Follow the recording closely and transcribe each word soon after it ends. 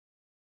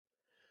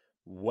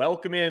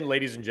Welcome in,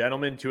 ladies and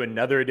gentlemen, to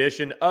another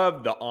edition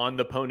of the On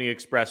the Pony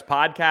Express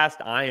podcast.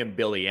 I am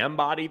Billy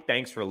Embody.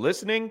 Thanks for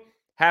listening.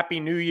 Happy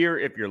New Year.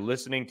 If you're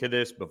listening to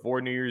this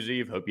before New Year's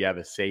Eve, hope you have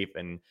a safe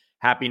and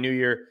happy New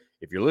Year.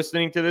 If you're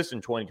listening to this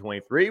in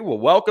 2023, well,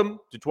 welcome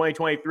to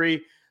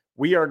 2023.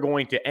 We are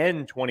going to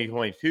end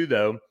 2022,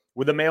 though,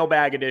 with a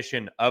mailbag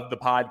edition of the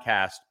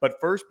podcast.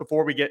 But first,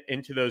 before we get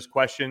into those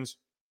questions,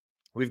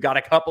 we've got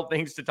a couple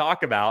things to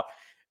talk about.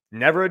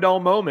 Never a dull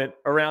moment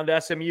around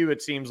SMU,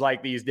 it seems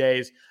like these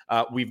days.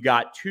 We've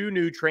got two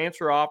new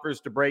transfer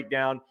offers to break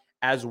down,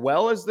 as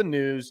well as the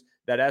news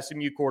that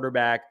SMU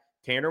quarterback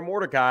Tanner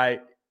Mordecai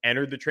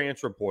entered the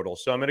transfer portal.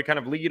 So I'm going to kind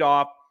of lead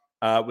off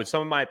with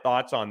some of my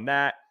thoughts on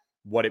that,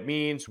 what it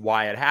means,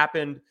 why it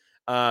happened.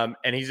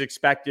 And he's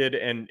expected,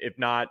 and if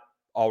not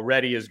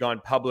already, has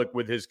gone public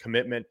with his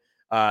commitment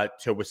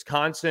to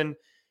Wisconsin.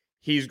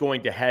 He's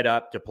going to head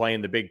up to play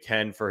in the Big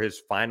Ten for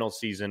his final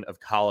season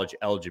of college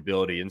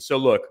eligibility. And so,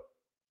 look,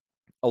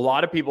 a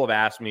lot of people have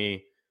asked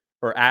me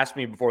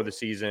before the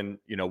season,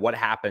 what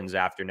happens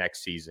after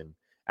next season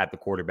at the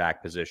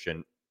quarterback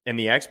position. And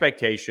the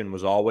expectation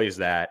was always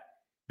that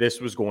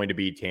this was going to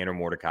be Tanner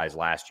Mordecai's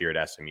last year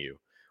at SMU,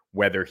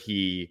 whether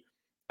he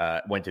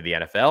went to the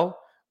NFL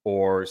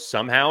or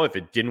somehow, if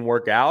it didn't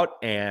work out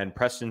and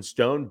Preston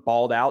Stone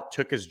balled out,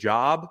 took his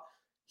job,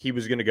 he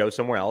was going to go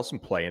somewhere else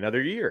and play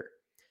another year.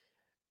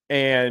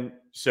 And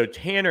so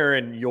Tanner,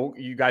 and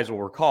you guys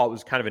will recall, it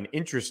was kind of an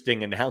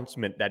interesting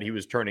announcement that he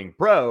was turning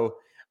pro.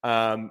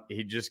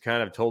 He just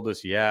kind of told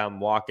us, yeah, I'm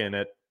walking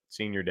at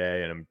senior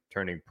day and I'm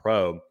turning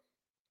pro.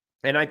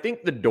 And I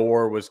think the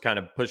door was kind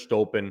of pushed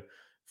open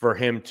for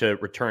him to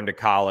return to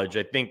college.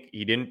 I think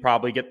he didn't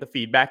probably get the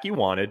feedback he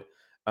wanted,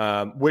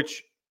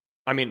 which,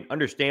 I mean,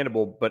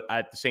 understandable. But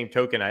at the same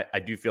token, I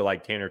do feel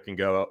like Tanner can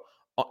go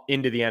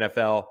into the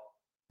NFL,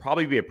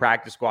 probably be a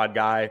practice squad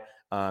guy.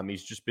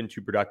 He's just been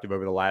too productive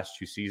over the last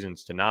two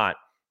seasons to not.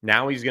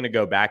 Now he's going to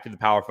go back to the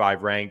Power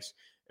 5 ranks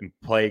and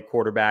play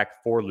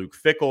quarterback for Luke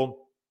Fickell,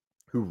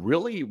 who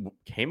really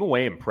came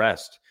away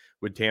impressed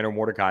with Tanner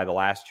Mordecai the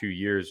last 2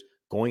 years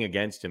going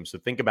against him. So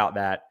think about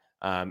that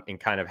and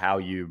kind of how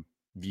you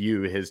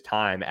view his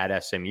time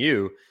at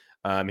SMU.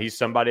 He's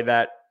somebody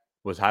that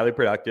was highly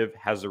productive,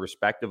 has the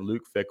respect of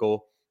Luke Fickell,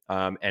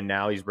 and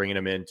now he's bringing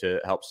him in to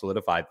help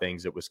solidify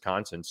things at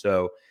Wisconsin.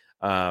 So,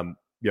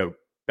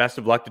 best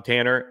of luck to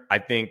Tanner. I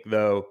think,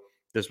 though,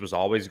 this was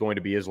always going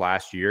to be his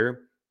last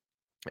year.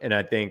 And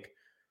I think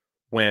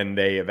when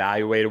they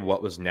evaluated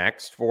what was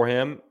next for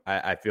him,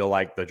 I feel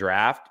like the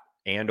draft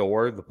and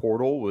or the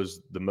portal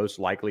was the most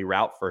likely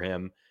route for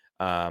him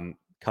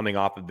coming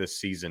off of this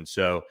season.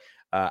 So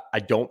I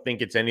don't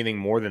think it's anything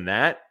more than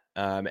that.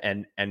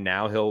 And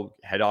now he'll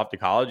head off to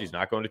college. He's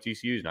not going to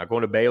TCU. He's not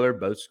going to Baylor,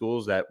 both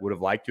schools that would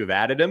have liked to have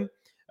added him.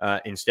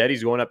 Instead,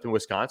 he's going up to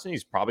Wisconsin.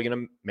 He's probably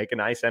going to make a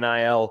nice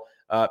NIL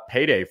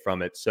payday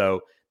from it.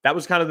 So that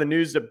was kind of the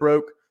news that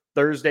broke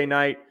Thursday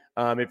night.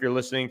 If you're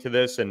listening to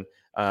this, and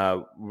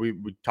we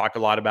talked a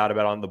lot about it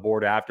on the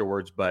board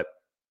afterwards, but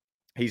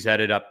he's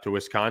headed up to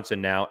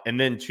Wisconsin now. And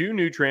then two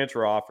new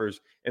transfer offers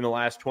in the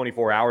last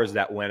 24 hours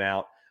that went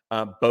out,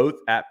 both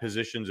at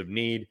positions of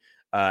need.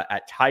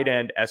 At tight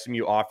end,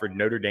 SMU offered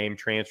Notre Dame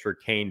transfer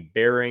Kane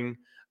Bering.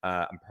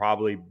 I'm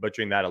probably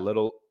butchering that a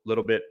little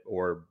bit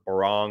or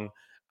wrong.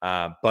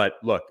 But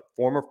look,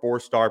 former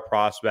 4-star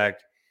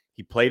prospect.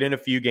 He played in a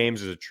few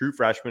games as a true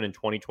freshman in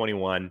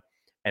 2021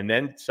 and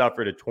then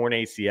suffered a torn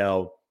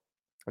ACL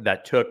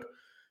that took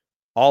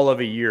all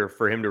of a year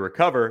for him to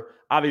recover.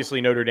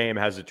 Obviously, Notre Dame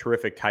has a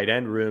terrific tight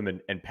end room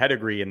and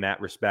pedigree in that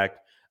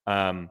respect.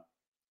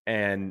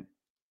 And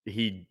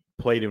he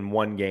played in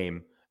one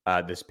game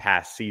this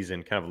past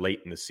season, kind of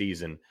late in the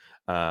season,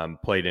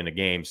 played in a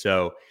game.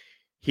 So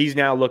he's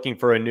now looking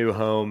for a new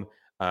home.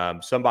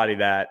 Somebody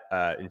that,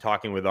 in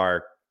talking with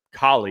our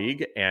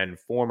colleague and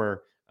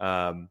former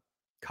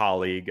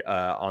colleague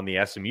on the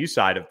SMU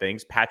side of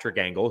things, Patrick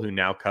Engel, who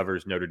now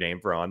covers Notre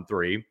Dame for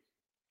On3.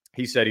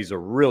 He said he's a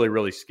really,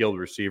 really skilled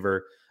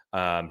receiver.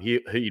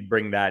 He'd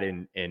bring that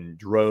in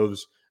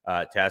droves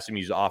to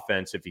SMU's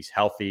offense if he's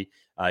healthy.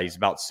 He's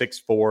about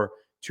 6'4",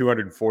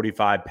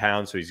 245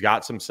 pounds, so he's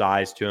got some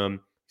size to him.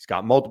 He's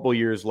got multiple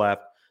years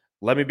left.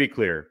 Let me be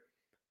clear.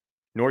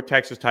 North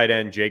Texas tight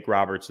end Jake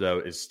Roberts, though,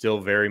 is still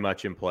very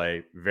much in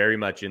play, very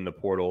much in the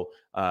portal,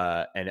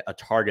 and a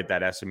target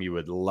that SMU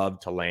would love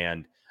to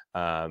land.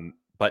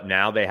 But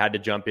now they had to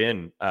jump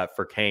in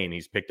for Kane.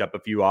 He's picked up a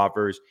few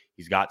offers.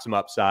 He's got some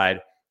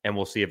upside, and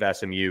we'll see if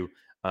SMU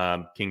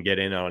can get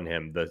in on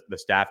him. The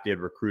staff did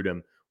recruit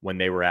him when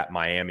they were at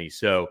Miami.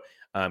 So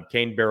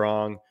Kane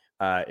Bering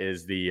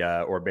is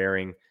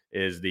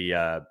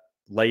the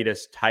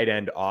latest tight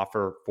end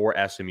offer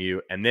for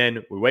SMU. And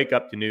then we wake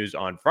up to news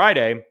on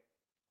Friday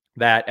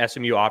that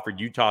SMU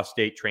offered Utah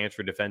State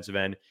transfer defensive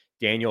end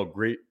Daniel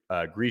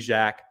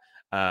Grizak,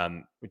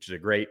 which is a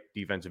great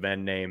defensive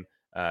end name,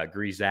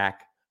 Grizak.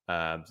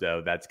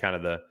 So that's kind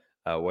of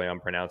the way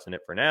I'm pronouncing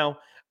it for now.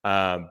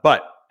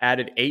 But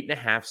added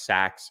 8.5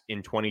 sacks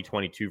in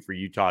 2022 for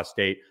Utah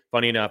State.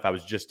 Funny enough, I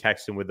was just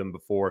texting with them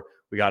before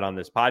we got on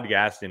this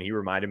podcast, and he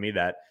reminded me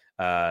that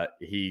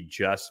he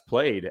just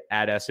played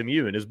at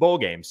SMU in his bowl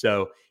game.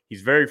 So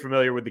he's very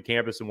familiar with the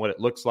campus and what it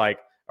looks like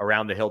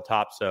around the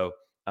hilltop. So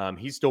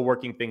he's still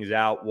working things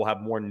out. We'll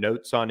have more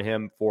notes on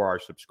him for our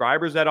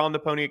subscribers at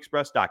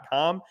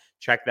ontheponyexpress.com.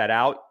 Check that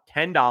out.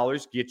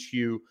 $10 gets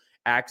you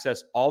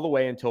access all the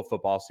way until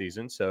football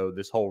season. So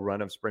this whole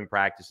run of spring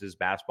practices,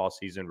 basketball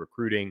season,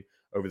 recruiting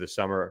over the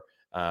summer.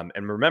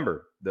 And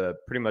remember, the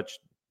pretty much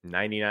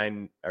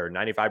 99 or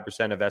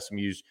 95% of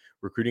SMU's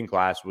recruiting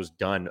class was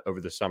done over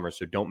the summer.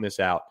 So don't miss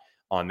out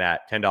on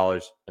that.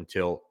 $10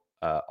 until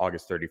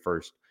August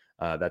 31st.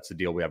 That's the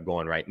deal we have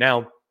going right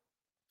now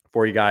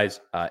for you guys.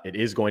 It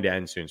is going to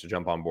end soon, so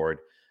jump on board.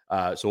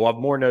 So we'll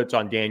have more notes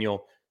on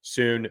Daniel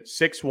soon.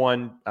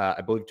 6'1",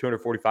 I believe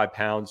 245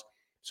 pounds.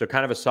 So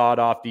kind of a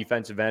sawed-off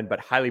defensive end, but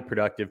highly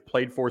productive.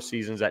 Played 4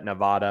 seasons at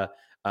Nevada.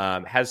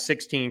 Has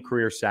 16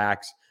 career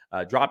sacks.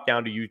 Dropped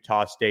down to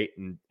Utah State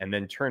and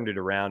then turned it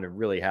around and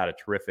really had a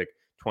terrific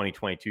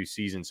 2022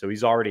 season. So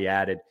he's already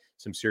added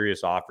some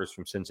serious offers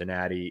from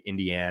Cincinnati,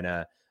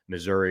 Indiana,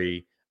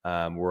 Missouri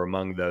were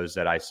among those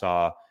that I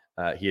saw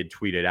he had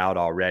tweeted out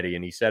already.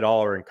 And he said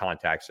all are in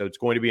contact. So it's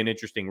going to be an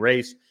interesting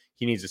race.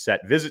 He needs to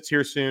set visits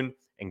here soon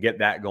and get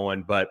that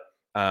going. But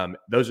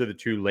those are the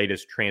 2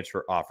 latest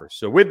transfer offers.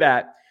 So with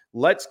that,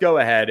 let's go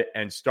ahead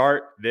and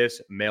start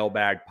this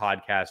Mailbag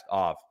podcast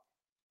off.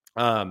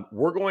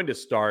 We're going to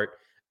start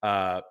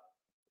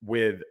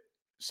with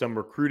some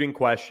recruiting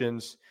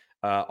questions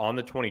on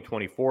the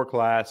 2024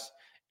 class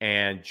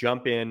and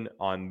jump in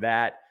on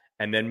that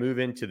and then move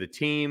into the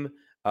team.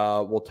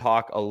 We'll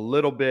talk a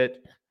little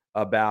bit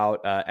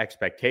about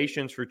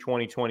expectations for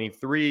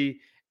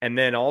 2023 and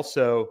then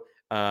also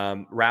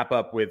wrap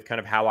up with kind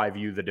of how I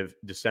view the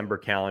December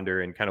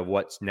calendar and kind of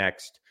what's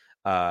next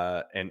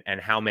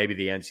and how maybe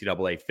the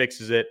NCAA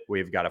fixes it.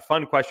 We've got a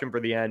fun question for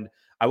the end.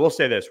 I will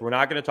say this, we're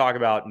not going to talk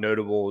about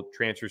notable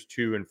transfers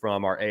to and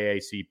from our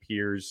AAC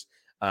peers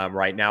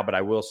right now, but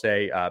I will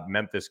say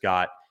Memphis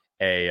got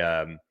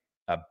a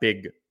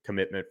big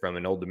commitment from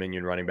an Old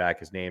Dominion running back.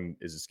 His name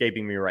is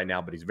escaping me right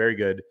now, but he's very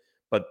good.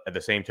 But at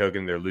the same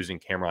token, they're losing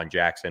Cameron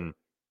Jackson,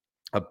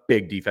 a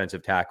big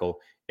defensive tackle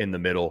in the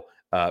middle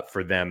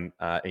for them.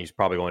 And he's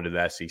probably going to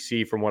the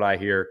SEC from what I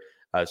hear.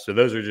 So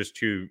those are just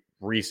 2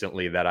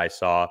 recently that I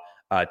saw.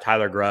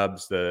 Tyler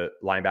Grubbs, the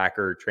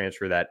linebacker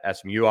transfer that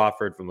SMU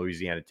offered from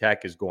Louisiana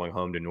Tech, is going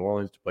home to New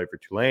Orleans to play for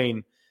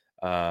Tulane.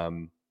 There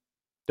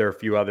are a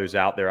few others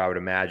out there, I would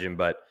imagine,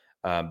 but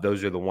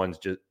those are the ones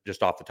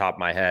just off the top of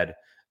my head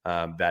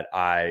that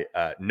I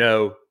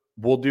know.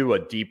 We'll do a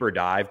deeper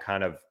dive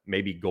kind of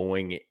maybe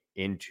going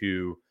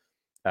into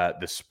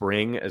the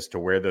spring as to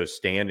where those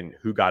stand and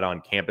who got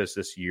on campus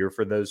this year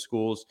for those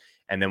schools.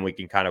 And then we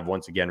can kind of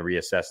once again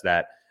reassess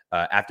that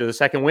after the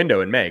second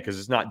window in May, because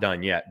it's not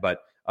done yet. But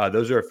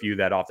those are a few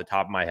that off the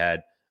top of my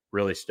head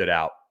really stood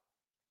out.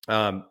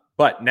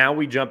 But now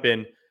we jump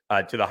in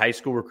to the high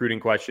school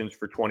recruiting questions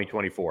for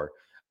 2024.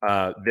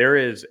 There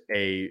is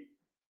a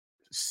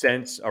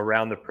sense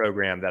around the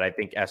program that I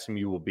think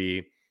SMU will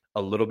be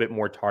a little bit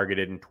more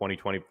targeted in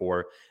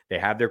 2024. They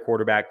have their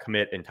quarterback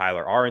commit in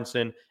Tyler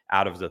Aronson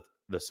out of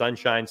the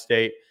Sunshine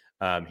State.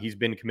 He's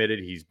been committed.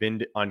 He's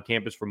been on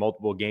campus for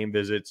multiple game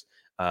visits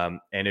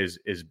and is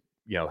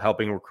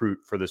helping recruit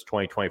for this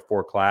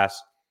 2024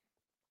 class.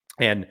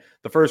 And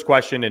the first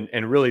question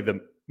and really the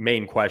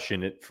main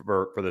question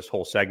for this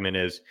whole segment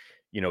is,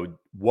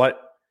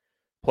 what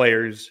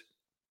players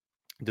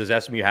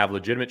does SMU have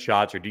legitimate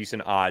shots or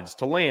decent odds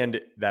to land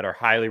that are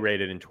highly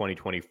rated in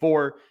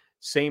 2024?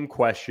 Same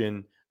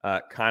question,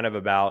 kind of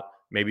about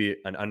maybe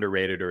an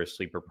underrated or a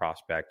sleeper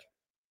prospect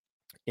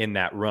in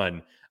that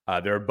run.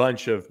 There are a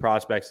bunch of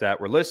prospects that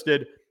were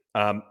listed,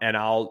 and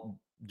I'll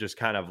just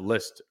kind of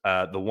list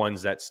the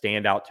ones that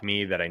stand out to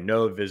me that I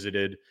know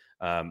visited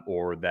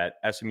or that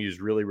SMU is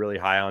really, really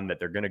high on that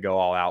they're going to go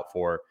all out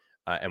for,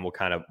 and we'll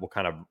kind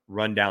of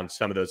run down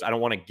some of those. I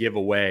don't want to give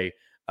away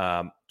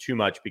too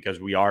much because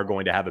we are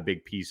going to have a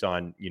big piece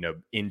on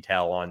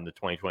intel on the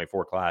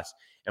 2024 class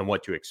and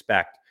what to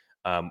expect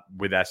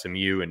with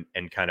SMU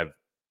and kind of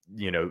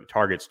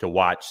targets to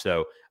watch.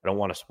 So I don't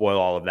want to spoil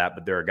all of that,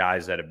 but there are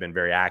guys that have been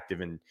very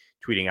active in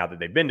tweeting out that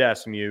they've been to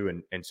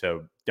SMU, and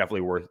so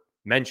definitely worth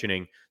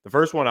mentioning. The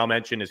first one I'll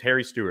mention is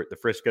Harry Stewart, the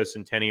Frisco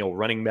Centennial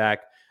running back.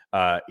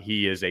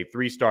 He is a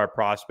 3-star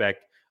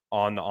prospect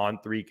on the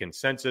On3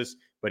 consensus,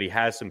 but he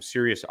has some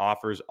serious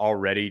offers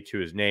already to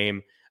his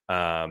name.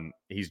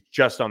 He's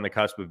just on the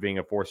cusp of being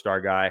a 4-star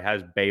guy,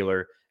 has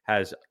Baylor,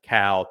 has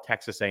Cal,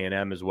 Texas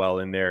A&M as well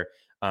in there.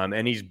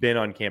 And he's been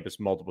on campus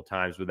multiple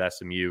times with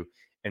SMU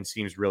and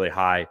seems really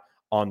high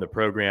on the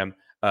program.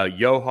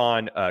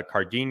 Johan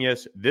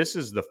Cardenas, this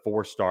is the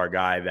 4-star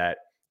guy that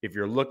if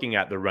you're looking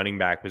at the running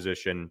back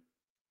position,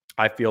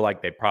 I feel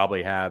like they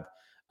probably have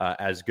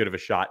as good of a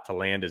shot to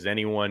land as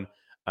anyone.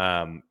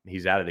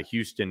 He's out of the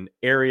Houston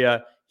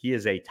area. He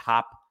is a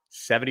top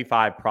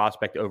 75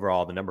 prospect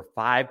overall, the number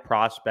 5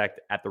 prospect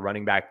at the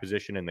running back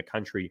position in the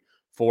country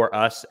for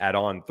us at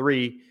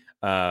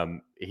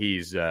On3.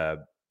 He's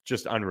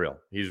just unreal.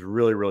 He's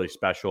really, really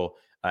special.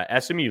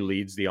 SMU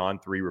leads the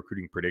on-3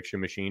 recruiting prediction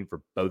machine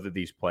for both of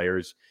these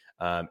players,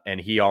 and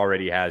he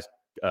already has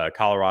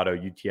Colorado,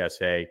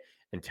 UTSA,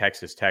 and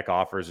Texas Tech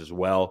offers as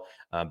well.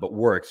 But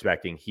we're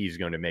expecting he's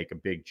going to make a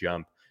big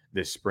jump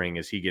this spring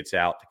as he gets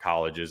out to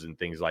colleges and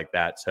things like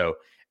that. So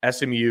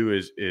SMU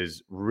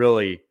is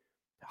really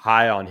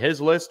high on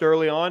his list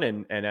early on,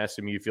 and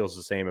SMU feels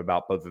the same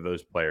about both of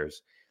those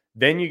players.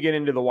 Then you get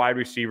into the wide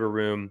receiver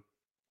room,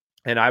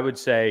 and I would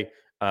say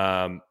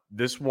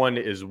this one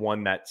is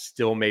one that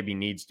still maybe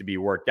needs to be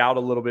worked out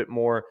a little bit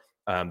more.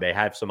 They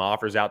have some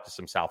offers out to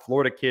some South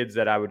Florida kids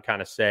that I would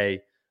kind of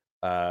say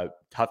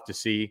tough to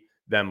see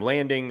them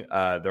landing.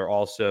 They're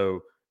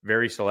also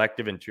very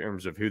selective in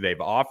terms of who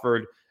they've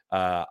offered.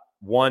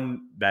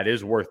 One that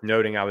is worth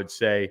noting, I would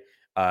say,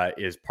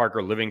 is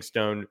Parker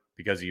Livingstone,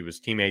 because he was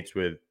teammates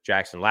with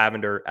Jackson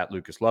Lavender at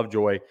Lucas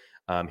Lovejoy.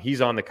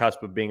 He's on the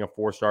cusp of being a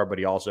 4-star, but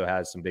he also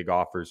has some big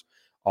offers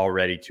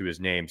already to his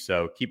name.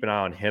 So keep an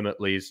eye on him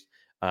at least.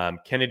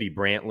 Kennedy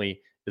Brantley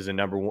is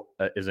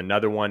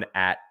another one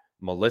at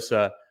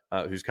Melissa,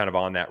 who's kind of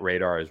on that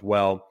radar as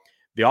well.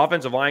 The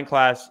offensive line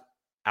class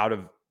out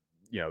of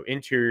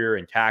interior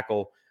and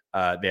tackle,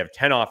 they have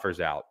 10 offers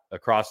out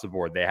across the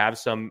board. They have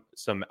some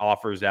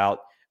offers out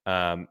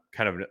kind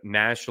of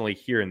nationally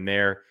here and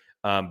there.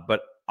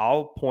 But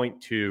I'll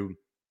point to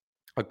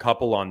a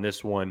couple on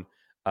this one.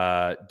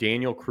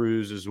 Daniel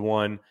Cruz is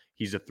one.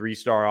 He's a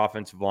 3-star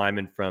offensive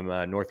lineman from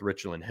North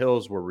Richland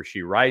Hills, where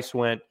Rashee Rice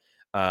went.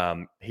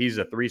 He's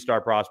a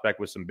 3-star prospect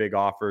with some big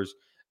offers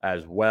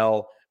as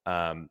well.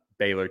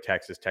 Baylor,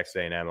 Texas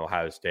A&M,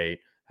 Ohio State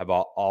have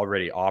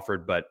already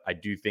offered, but I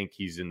do think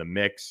he's in the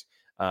mix.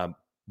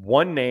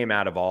 One name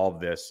out of all of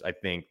this, I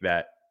think,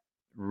 that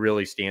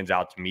really stands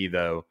out to me,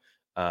 though,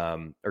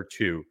 or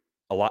two.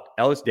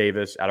 Ellis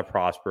Davis out of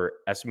Prosper.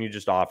 SMU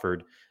just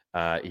offered.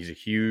 He's a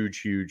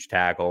huge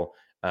tackle.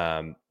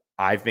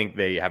 I think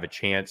they have a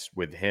chance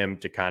with him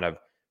to kind of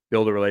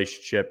build a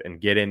relationship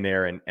and get in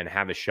there and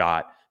have a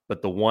shot.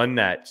 But the one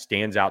that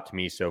stands out to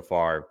me so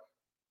far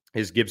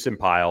is Gibson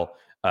Pyle,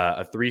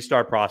 a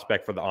 3-star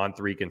prospect for the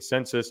On3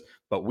 consensus,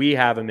 but we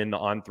have him in the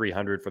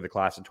On300 for the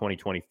class of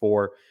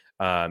 2024.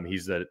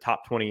 He's the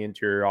top 20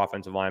 interior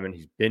offensive lineman.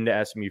 He's been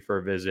to SMU for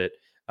a visit.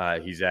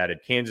 He's added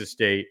Kansas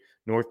State,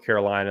 North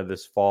Carolina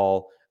this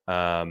fall,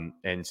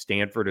 and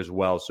Stanford as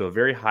well. So a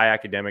very high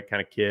academic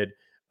kind of kid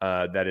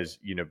that is,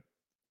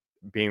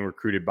 being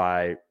recruited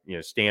by,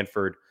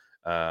 Stanford.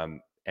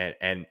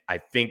 And I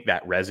think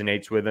that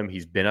resonates with him.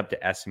 He's been up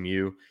to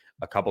SMU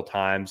a couple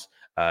times.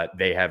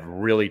 They have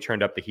really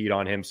turned up the heat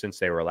on him since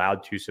they were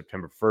allowed to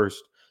September 1st.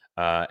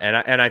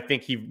 And I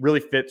think he really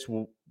fits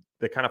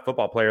the kind of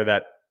football player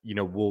that,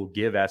 will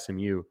give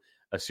SMU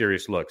a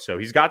serious look. So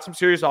he's got some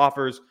serious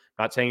offers.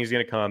 Not saying he's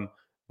going to come,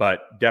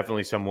 but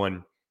definitely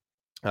someone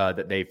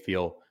that they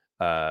feel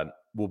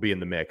will be in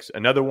the mix.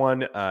 Another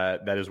one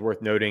that is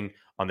worth noting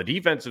on the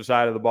defensive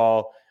side of the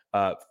ball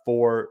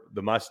for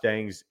the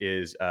Mustangs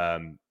is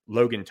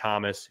Logan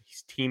Thomas.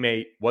 His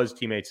was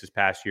teammates this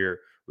past year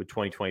with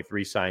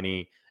 2023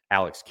 signee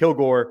Alex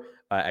Kilgore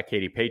at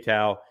Katy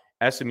Paytow.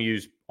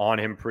 SMU's on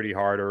him pretty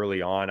hard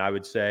early on, I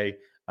would say,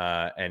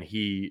 and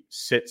he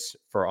sits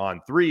for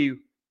On3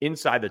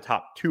 inside the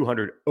top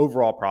 200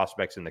 overall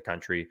prospects in the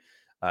country.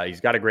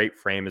 He's got a great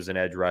frame as an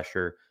edge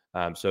rusher,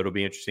 so it'll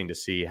be interesting to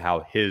see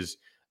how his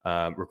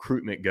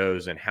recruitment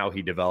goes and how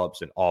he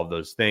develops and all of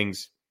those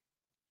things.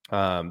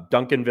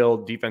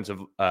 Duncanville defensive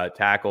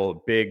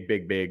tackle, big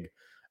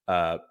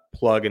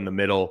plug in the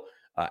middle.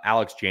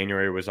 Alex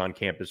January was on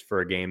campus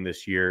for a game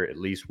this year, at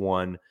least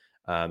one.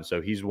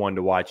 So he's one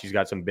to watch. He's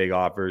got some big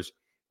offers.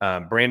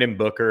 Brandon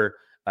Booker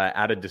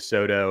out of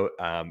DeSoto.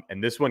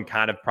 And this one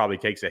kind of probably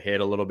takes a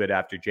hit a little bit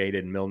after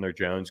Jaden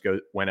Milner-Jones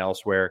went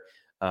elsewhere.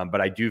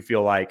 But I do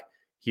feel like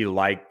he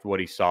liked what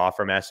he saw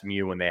from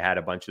SMU when they had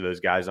a bunch of those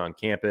guys on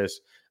campus,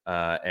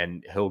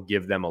 and he'll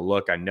give them a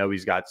look. I know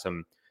he's got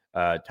some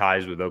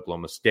ties with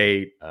Oklahoma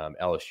State.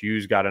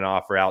 LSU's got an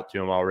offer out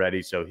to him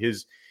already. So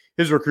his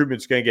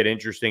recruitment's going to get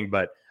interesting,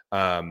 but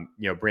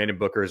Brandon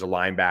Booker is a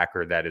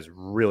linebacker that is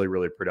really,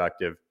 really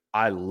productive.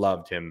 I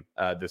loved him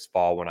this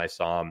fall when I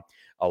saw him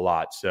a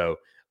lot. So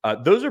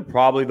those are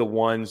probably the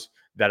ones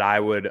that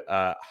I would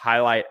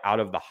highlight out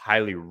of the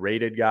highly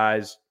rated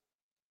guys.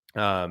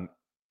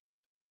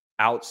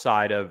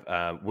 Outside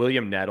of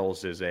William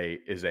Nettles is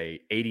a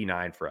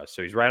 89 for us.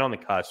 So he's right on the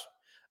cusp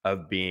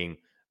of being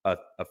a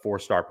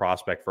 4-star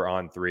prospect for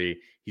On3.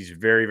 He's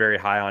very, very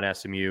high on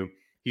SMU.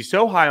 He's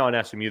so high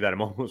on SMU that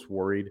I'm almost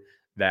worried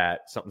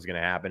that something's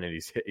going to happen and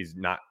he's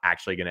not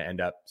actually going to end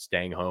up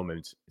staying home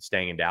and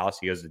staying in Dallas.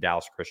 He goes to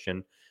Dallas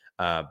Christian,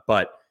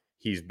 but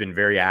he's been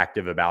very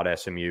active about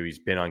SMU. He's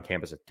been on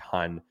campus a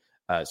ton.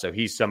 So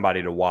he's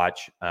somebody to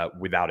watch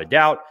without a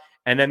doubt.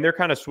 And then they're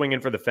kind of swinging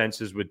for the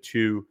fences with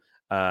two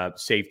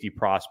safety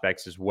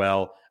prospects as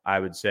well, I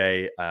would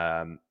say,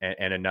 and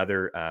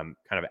another kind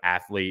of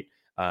athlete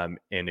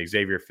in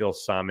Xavier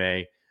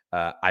Phil-Same.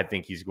 I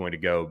think he's going to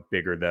go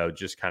bigger, though,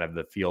 just kind of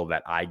the feel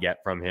that I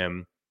get from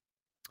him.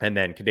 And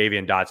then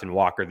Kadavian Dotson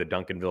Walker, the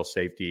Duncanville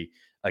safety.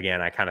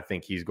 Again, I kind of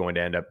think he's going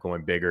to end up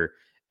going bigger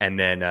And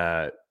then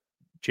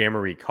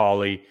Jamari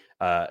Cawley,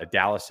 a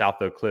Dallas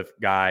South Oak Cliff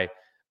guy,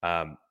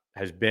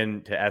 has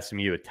been to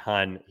SMU a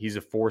ton. He's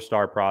a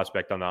 4-star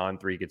prospect on the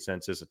On3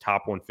 consensus, a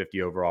top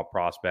 150 overall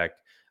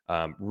prospect.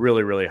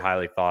 Really, really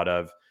highly thought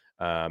of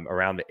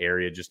around the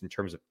area, just in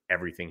terms of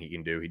everything he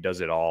can do. He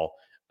does it all.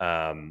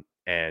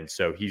 And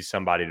so he's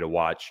somebody to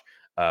watch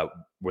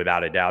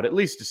without a doubt, at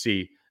least to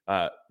see,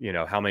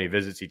 how many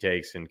visits he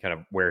takes and kind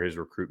of where his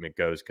recruitment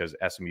goes, because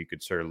SMU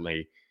could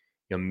certainly,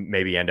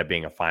 maybe end up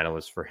being a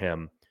finalist for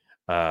him.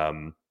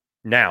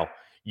 Now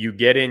you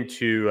get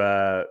into,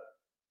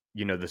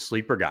 the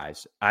sleeper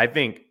guys. I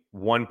think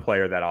one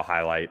player that I'll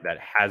highlight that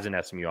has an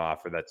SMU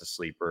offer that's a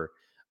sleeper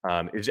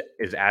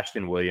is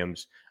Ashton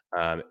Williams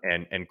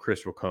and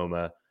Chris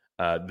Wakoma.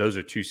 Those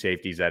are two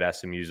safeties that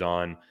SMU's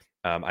on.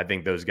 I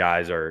think those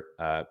guys are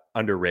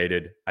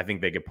underrated. I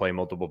think they could play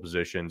multiple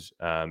positions.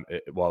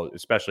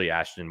 Especially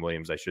Ashton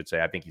Williams, I should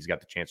say. I think he's got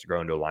the chance to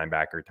grow into a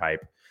linebacker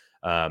type.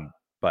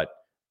 But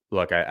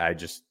look, I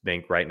just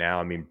think right now,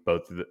 I mean,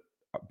 both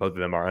of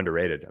them are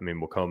underrated. I mean,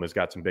 Wakoma's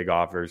got some big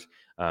offers.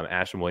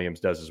 Ashton Williams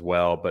does as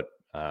well. But,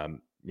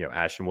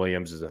 Ashton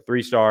Williams is a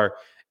 3-star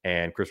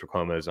and Chris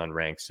Wakoma is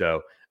unranked.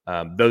 So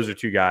those are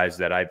two guys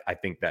that I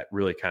think that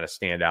really kind of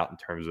stand out in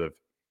terms of,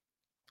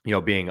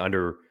 being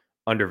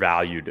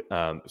undervalued,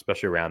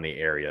 especially around the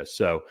area.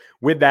 So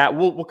with that,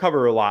 we'll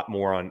cover a lot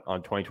more on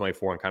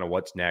 2024 and kind of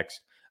what's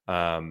next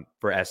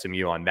for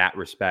SMU on that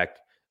respect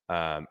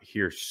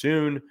here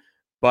soon.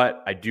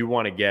 But I do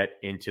want to get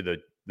into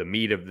the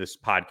meat of this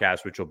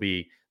podcast, which will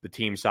be the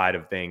team side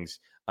of things.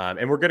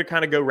 And we're going to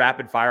kind of go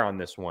rapid fire on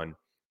this one.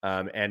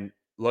 And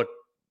look,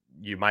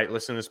 you might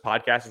listen to this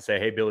podcast and say,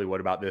 hey, Billy, what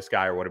about this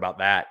guy or what about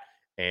that?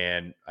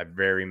 And I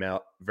very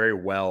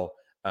well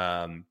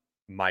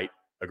might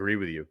agree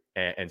with you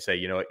and say,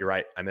 you know what, you're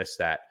right, I missed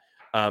that.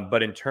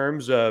 But in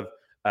terms of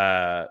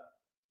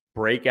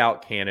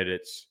breakout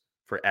candidates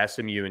for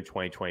SMU in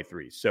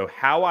 2023, so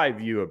how I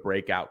view a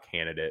breakout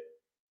candidate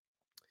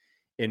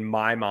in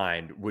my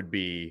mind would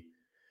be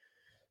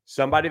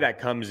somebody that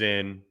comes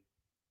in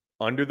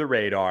under the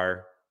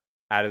radar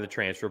out of the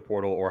transfer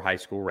portal or high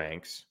school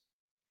ranks,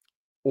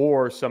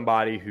 or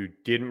somebody who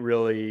didn't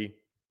really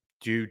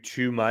do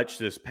too much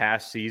this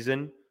past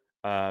season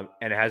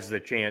and has the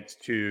chance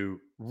to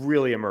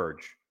really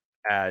emerge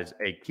as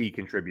a key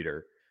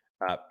contributor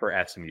for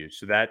SMU.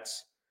 So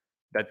that's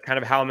kind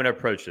of how I'm going to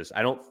approach this.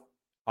 I don't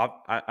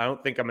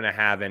think I'm going to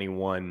have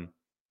anyone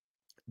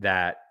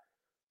that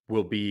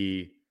will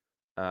be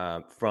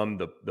from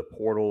the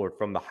portal or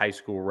from the high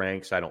school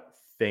ranks. I don't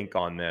think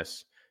on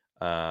this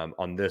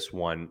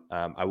one.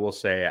 I will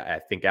say I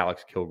think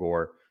Alex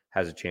Kilgore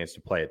has a chance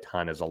to play a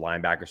ton as a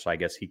linebacker, so I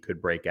guess he could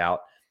break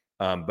out.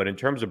 But in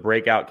terms of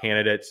breakout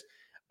candidates,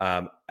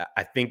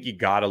 I think you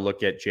got to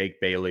look at Jake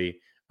Bailey.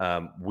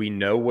 We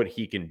know what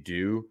he can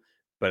do,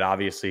 but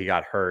obviously he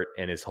got hurt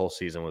and his whole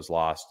season was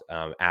lost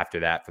after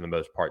that for the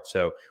most part.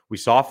 So we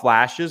saw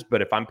flashes,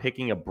 but if I'm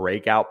picking a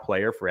breakout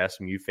player for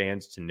SMU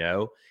fans to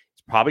know,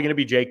 it's probably going to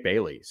be Jake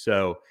Bailey.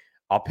 So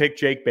I'll pick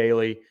Jake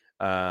Bailey.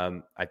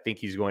 I think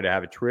he's going to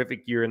have a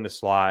terrific year in the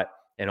slot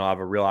and he'll have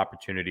a real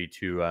opportunity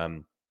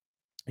to,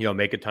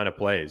 make a ton of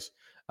plays.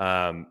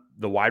 The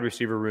wide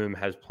receiver room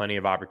has plenty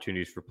of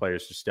opportunities for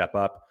players to step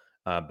up.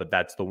 But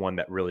that's the one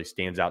that really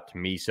stands out to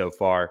me so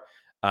far.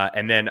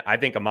 And then I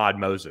think Ahmad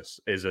Moses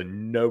is a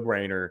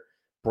no-brainer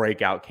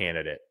breakout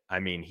candidate. I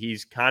mean, he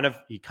kind of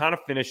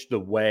finished the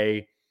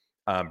way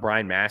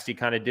Brian Massey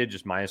kind of did,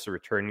 just minus the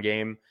return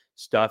game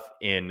stuff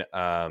in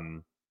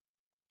the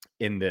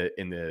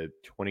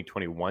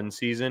 2021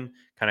 season.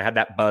 Kind of had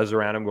that buzz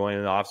around him going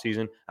into the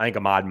offseason. I think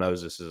Ahmad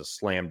Moses is a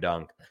slam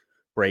dunk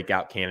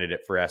breakout candidate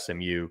for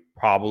SMU.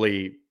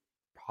 Probably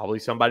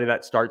somebody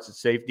that starts at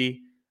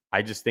safety.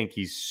 I just think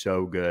he's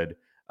so good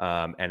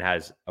and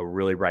has a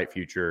really bright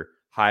future,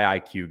 high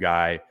IQ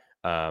guy.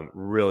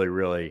 Really,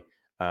 really,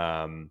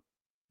 I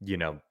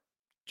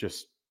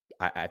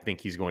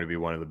think he's going to be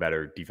one of the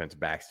better defensive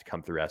backs to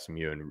come through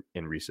SMU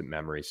in recent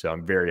memory. So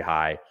I'm very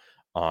high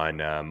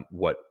on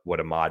what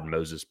Ahmad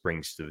Moses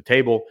brings to the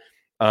table.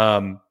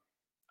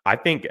 I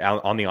think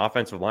on the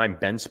offensive line,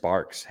 Ben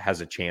Sparks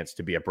has a chance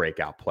to be a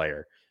breakout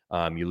player.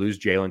 You lose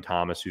Jalen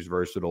Thomas, who's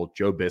versatile.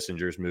 Joe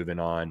Bissinger's moving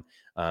on.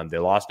 They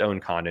lost Owen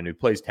Condon, who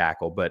plays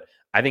tackle. But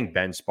I think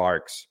Ben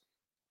Sparks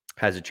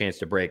has a chance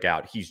to break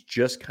out. He's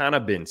just kind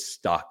of been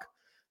stuck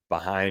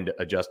behind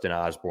a Justin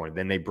Osborne.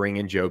 Then they bring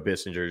in Joe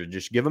Bissinger to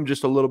just give him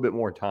just a little bit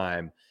more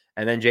time.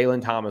 And then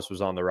Jalen Thomas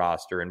was on the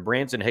roster. And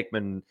Branson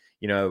Hickman,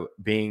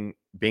 being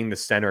the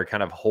center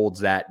kind of holds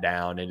that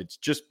down. And it's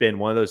just been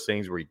one of those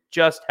things where he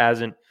just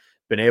hasn't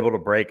been able to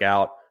break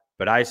out.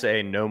 But I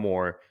say no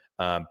more.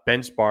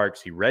 Ben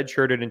Sparks, he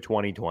redshirted in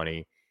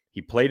 2020.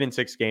 He played in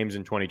 6 games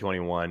in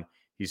 2021.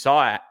 He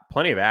saw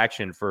plenty of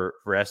action for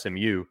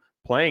SMU,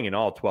 playing in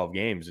all 12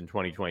 games in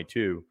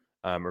 2022,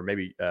 or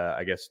maybe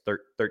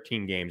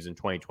 13 games in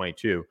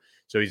 2022.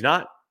 So he's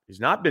not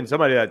been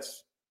somebody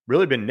that's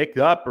really been nicked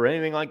up or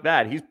anything like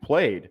that. He's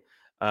played,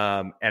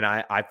 and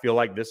I feel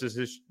like this is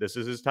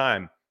his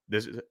time.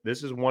 This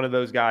is one of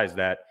those guys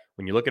that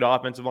when you look at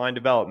offensive line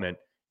development,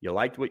 you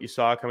liked what you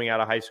saw coming out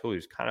of high school. He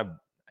was kind of,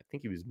 I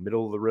think he was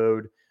middle of the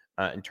road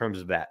in terms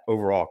of that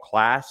overall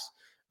class.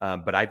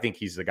 But I think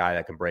he's the guy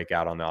that can break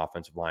out on the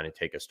offensive line and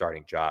take a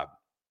starting job.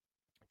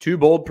 2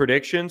 bold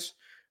predictions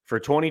for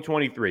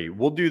 2023.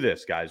 We'll do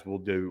this, guys. We'll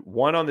do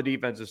one on the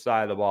defensive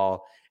side of the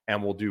ball,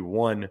 and we'll do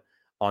one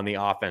on the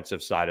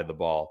offensive side of the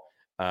ball.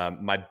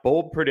 My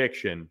bold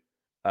prediction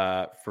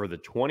for the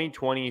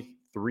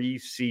 2023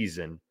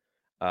 season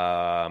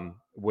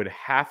would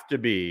have to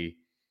be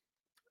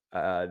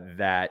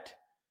that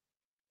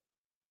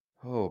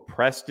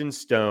Preston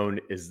Stone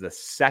is the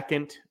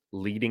second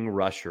leading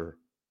rusher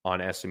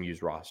on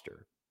SMU's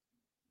roster.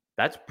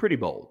 That's pretty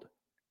bold.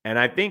 And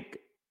I think,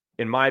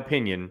 in my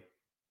opinion,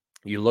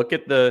 you look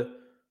at the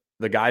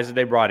guys that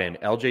they brought in,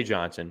 LJ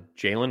Johnson,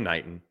 Jalen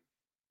Knighton,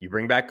 you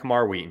bring back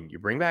Kamar Wheaton, you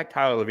bring back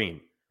Tyler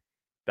Levine.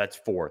 That's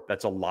 4.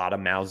 That's a lot of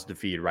mouths to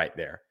feed right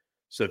there.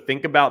 So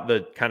think about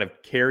the kind of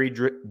carry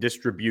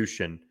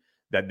distribution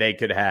that they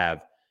could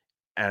have.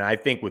 And I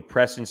think with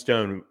Preston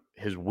Stone,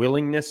 his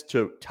willingness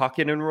to tuck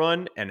in and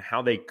run and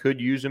how they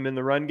could use him in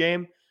the run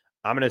game,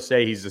 I'm going to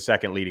say he's the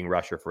second leading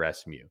rusher for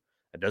SMU.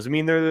 That doesn't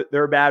mean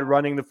they're bad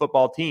running the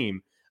football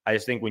team. I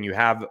just think when you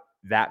have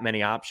that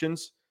many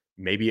options,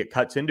 maybe it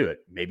cuts into it.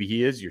 Maybe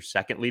he is your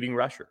second leading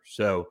rusher.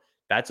 So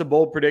that's a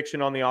bold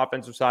prediction on the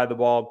offensive side of the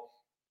ball.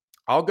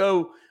 I'll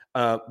go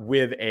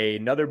with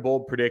another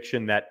bold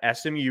prediction that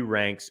SMU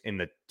ranks in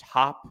the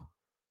top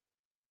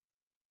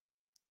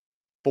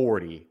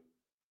 40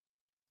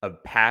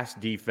 of pass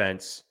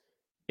defense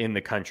in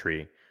the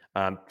country.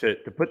 To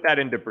put that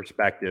into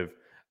perspective,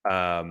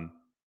 I'm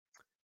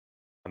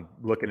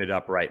looking it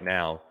up right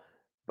now,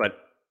 but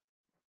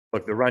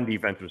look, the run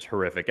defense was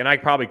horrific, and I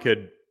probably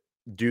could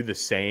do the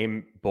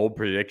same bold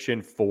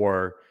prediction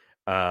for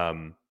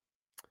the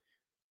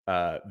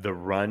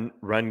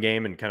run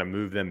game and kind of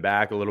move them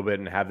back a little bit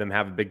and have them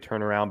have a big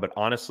turnaround. But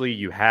honestly,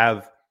 you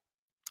have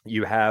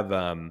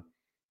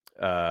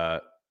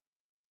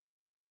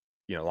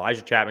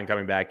Elijah Chapman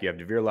coming back. You have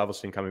DeVere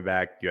Levelson coming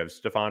back. You have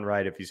Stephon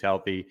Wright if he's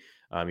healthy.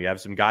 You have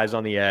some guys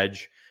on the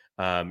edge.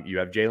 You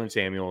have Jalen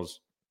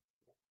Samuels.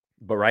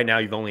 But right now,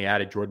 you've only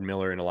added Jordan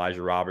Miller and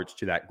Elijah Roberts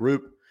to that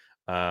group.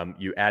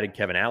 You added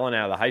Kevin Allen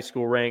out of the high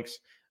school ranks.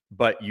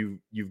 But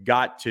you've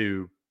got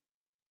to,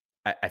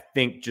 I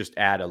think, just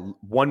add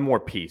one more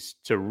piece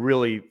to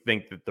really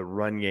think that the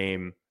run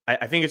game,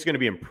 I think it's going to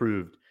be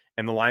improved.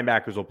 And the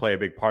linebackers will play a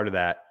big part of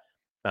that.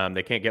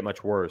 They can't get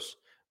much worse.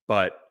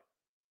 But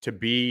to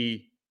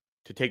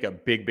take a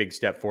big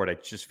step forward, I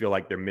just feel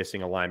like they're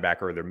missing a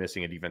linebacker or they're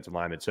missing a defensive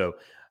lineman. So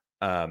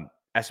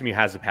SMU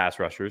has the pass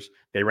rushers.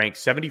 They rank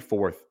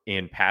 74th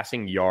in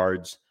passing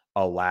yards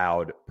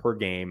allowed per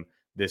game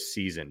this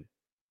season,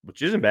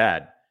 which isn't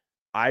bad.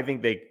 I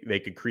think they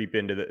could creep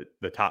into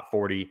the top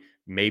 40,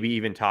 maybe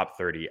even top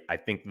 30. I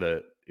think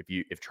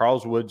if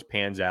Charles Woods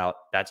pans out,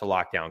 that's a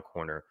lockdown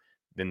corner.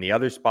 Then the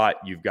other spot,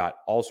 you've got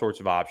all sorts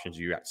of options.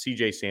 You've got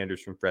CJ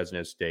Sanders from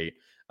Fresno State.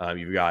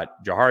 You've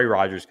got Jahari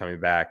Rogers coming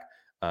back.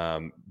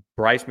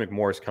 Bryce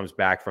McMorris comes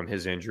back from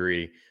his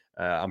injury.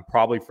 I'm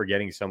probably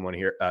forgetting someone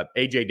here.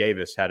 AJ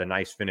Davis had a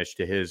nice finish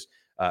to his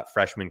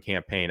freshman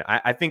campaign.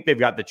 I think they've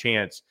got the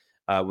chance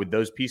with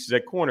those pieces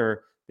at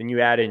corner. Then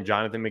you add in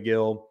Jonathan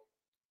McGill.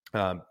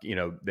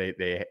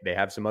 They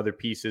have some other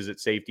pieces at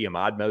safety.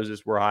 Ahmad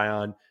Moses we're high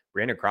on.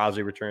 Brandon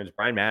Crosley returns.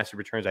 Brian Massey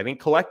returns. I think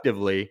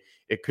collectively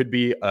it could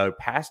be a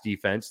pass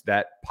defense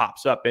that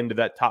pops up into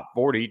that top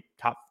 40,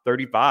 top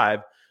 35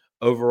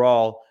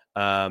 overall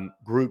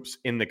groups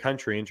in the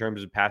country in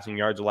terms of passing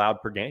yards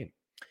allowed per game.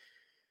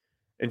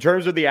 In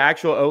terms of the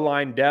actual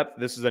O-line depth,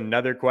 this is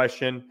another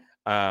question.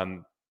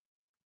 Bissinger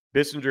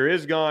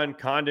is gone.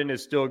 Condon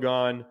is still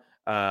gone.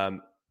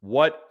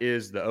 What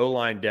is the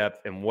O-line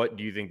depth, and what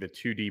do you think the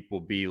two deep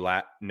will be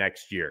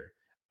next year?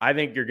 I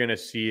think you're going to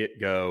see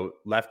it go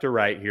left to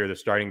right here, the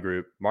starting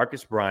group.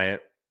 Marcus Bryant,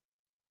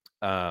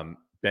 Ben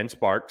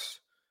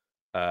Sparks,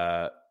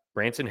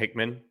 Branson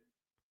Hickman,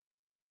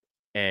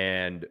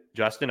 and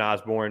Justin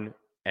Osborne,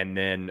 and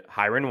then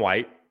Hiron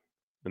White,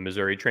 the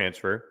Missouri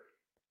transfer.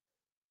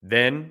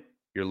 Then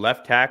your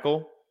left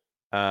tackle.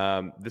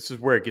 This is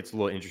where it gets a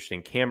little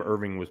interesting. Cam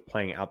Irving was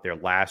playing out there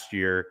last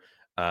year.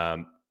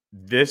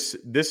 This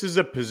is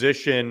a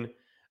position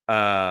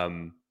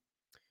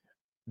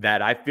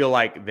that I feel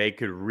like they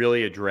could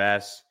really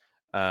address.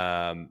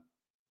 I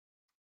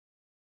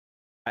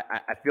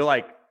feel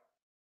like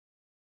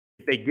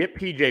if they get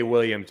PJ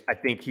Williams, I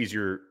think he's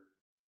your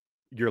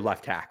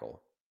left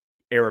tackle,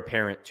 heir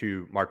apparent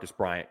to Marcus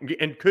Bryant,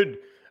 and could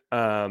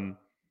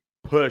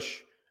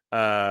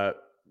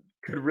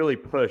really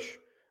push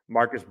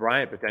Marcus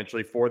Bryant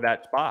potentially for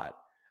that spot.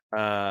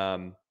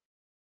 I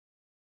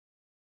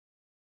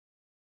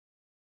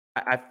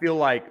feel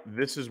like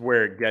this is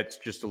where it gets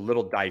just a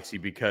little dicey,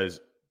 because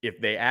if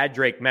they add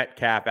Drake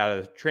Metcalf out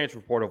of the transfer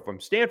portal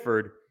from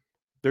Stanford,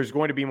 there's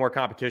going to be more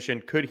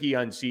competition. Could he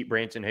unseat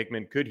Branson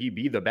Hickman? Could he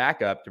be the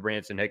backup to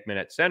Branson Hickman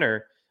at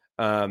center?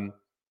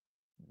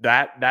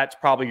 That's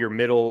probably your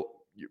middle,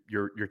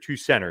 your two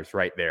centers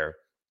right there.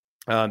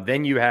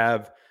 Then you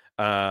have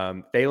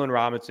Thalen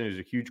Robinson is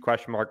a huge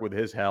question mark with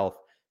his health.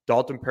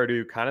 Dalton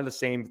Purdue, kind of the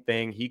same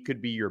thing. He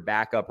could be your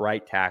backup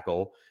right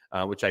tackle,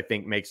 which I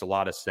think makes a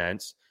lot of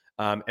sense.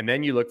 And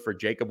then you look for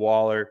Jacob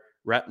Waller,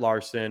 Rhett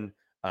Larson,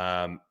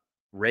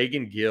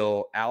 Reagan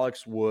Gill,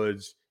 Alex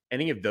Woods,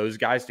 any of those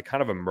guys to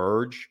kind of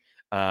emerge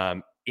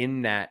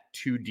in that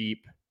two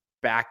deep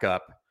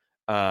backup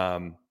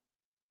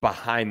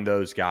behind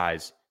those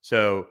guys.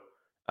 So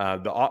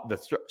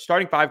the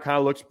starting five kind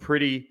of looks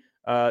pretty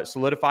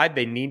solidified.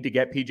 They need to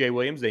get PJ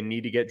Williams. They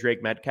need to get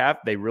Drake Metcalf.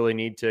 They really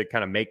need to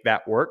kind of make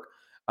that work.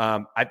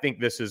 I think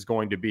this is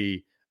going to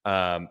be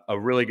a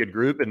really good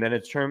group. And then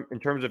in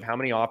terms of how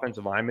many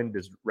offensive linemen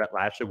does Rhett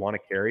Lashley want to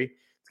carry,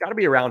 it's got to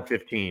be around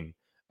 15.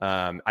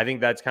 I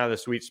think that's kind of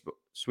the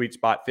sweet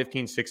spot,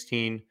 15,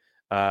 16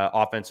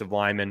 offensive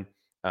linemen.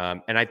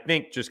 And I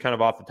think just kind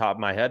of off the top of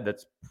my head,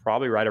 that's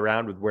probably right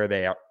around with where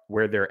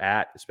they're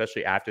at,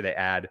 especially after they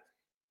add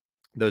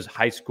those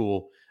high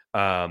school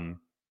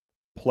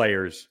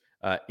players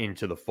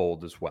into the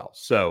fold as well.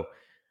 So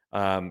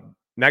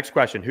next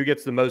question, who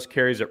gets the most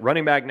carries at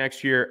running back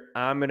next year?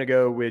 I'm going to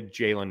go with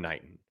Jalen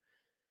Knighton.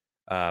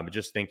 I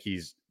just think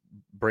he's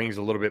brings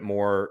a little bit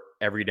more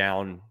every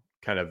down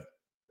kind of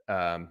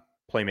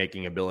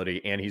playmaking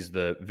ability, and he's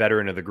the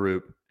veteran of the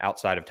group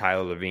outside of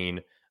Tyler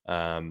Levine.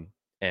 And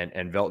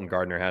Velton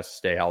Gardner has to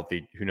stay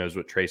healthy. Who knows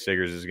what Trey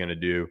Siggers is going to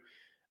do.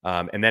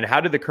 And then how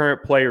do the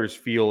current players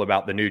feel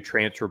about the new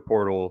transfer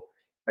portal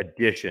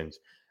additions?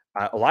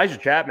 Elijah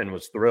Chapman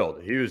was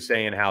thrilled. He was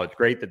saying how it's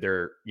great that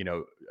they're,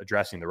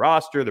 addressing the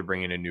roster. They're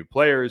bringing in new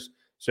players.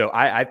 So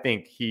I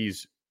think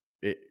he's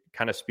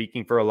kind of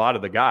speaking for a lot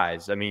of the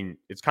guys. I mean,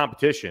 it's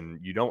competition.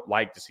 You don't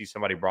like to see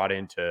somebody brought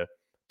in to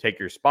take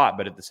your spot,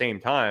 but at the same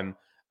time,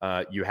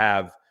 you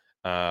have,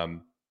 a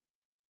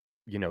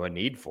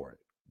need for it.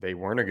 They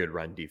weren't a good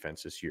run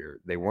defense this year.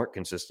 They weren't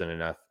consistent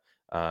enough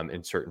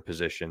in certain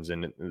positions,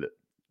 and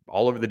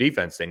all over the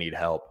defense, they need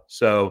help.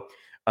 So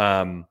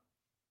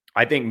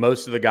I think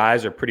most of the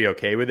guys are pretty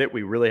okay with it.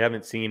 We really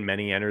haven't seen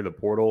many enter the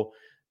portal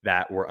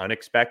that were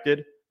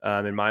unexpected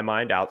in my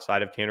mind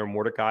outside of Tanner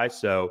Mordecai.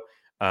 So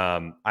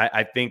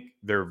I think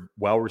they're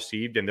well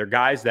received, and they're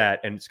guys that,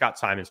 and Scott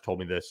Simons told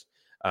me this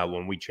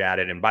when we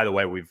chatted. And by the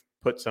way, we've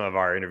put some of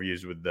our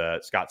interviews with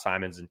Scott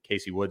Simons and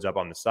Casey Woods up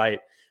on the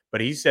site,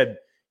 but he said,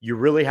 you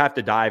really have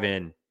to dive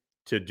in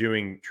to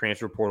doing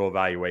transfer portal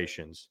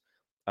evaluations.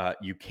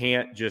 You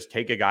can't just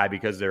take a guy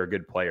because they're a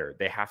good player.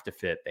 They have to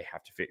fit. They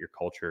have to fit your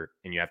culture,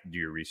 and you have to do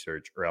your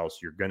research, or else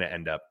you're going to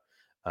end up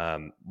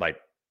like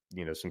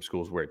some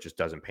schools where it just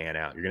doesn't pan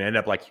out. You're going to end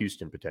up like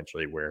Houston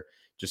potentially, where it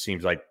just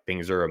seems like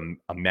things are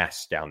a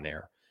mess down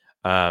there.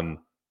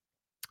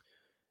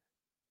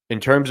 In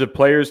terms of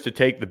players to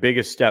take the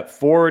biggest step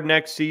forward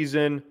next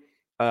season,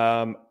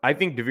 I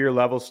think Devere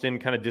Levelston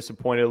kind of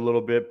disappointed a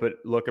little bit, but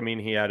look, I mean,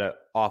 he had an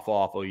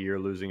awful year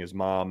losing his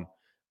mom.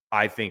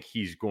 I think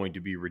he's going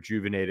to be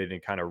rejuvenated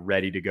and kind of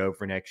ready to go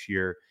for next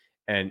year.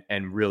 And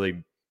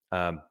really,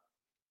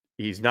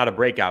 he's not a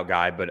breakout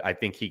guy, but I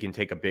think he can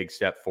take a big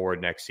step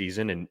forward next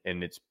season.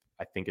 And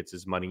I think it's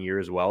his money year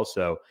as well.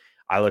 So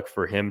I look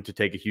for him to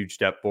take a huge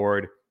step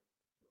forward.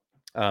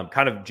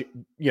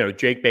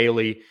 Jake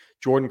Bailey,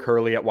 Jordan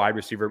Curley at wide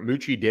receiver,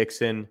 Moochie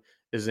Dixon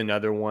is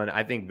another one.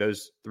 I think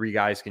those three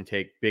guys can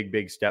take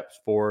big steps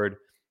forward.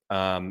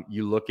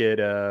 You look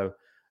at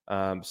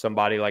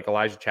somebody like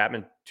Elijah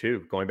Chapman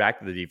too, going back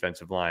to the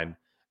defensive line.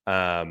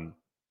 I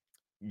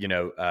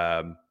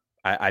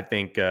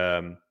think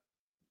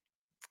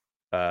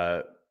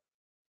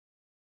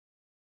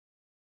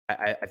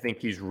I think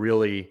he's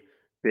really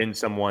been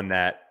someone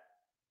that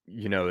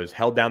is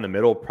held down the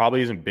middle,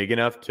 probably isn't big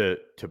enough to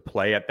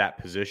play at that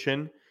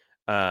position.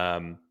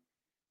 And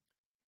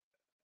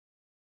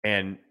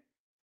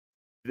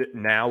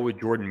now with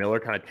Jordan Miller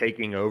kind of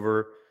taking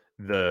over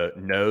the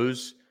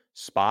nose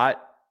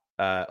spot,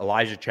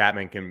 Elijah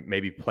Chapman can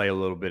maybe play a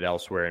little bit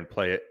elsewhere and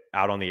play it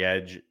out on the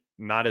edge,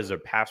 not as a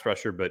pass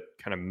rusher, but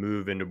kind of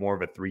move into more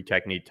of a three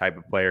technique type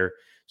of player.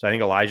 So I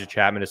think Elijah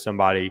Chapman is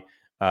somebody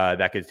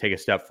that could take a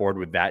step forward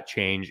with that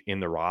change in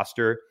the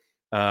roster.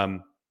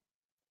 And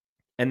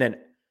then,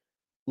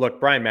 look,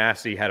 Brian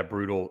Massey had a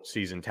brutal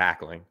season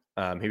tackling.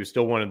 He was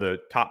still one of the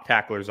top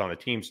tacklers on the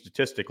team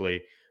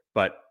statistically,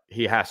 but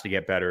he has to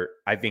get better.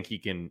 I think he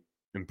can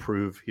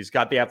improve. He's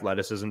got the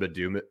athleticism to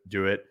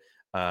do it.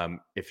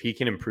 If he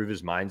can improve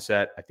his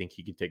mindset, I think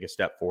he can take a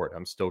step forward.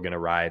 I'm still going to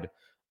ride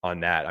on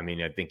that. I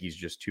mean, I think he's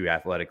just too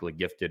athletically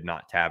gifted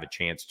not to have a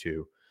chance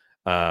to.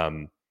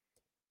 And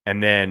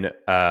then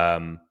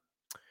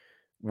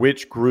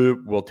which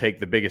group will take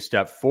the biggest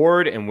step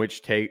forward and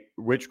which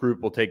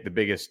group will take the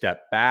biggest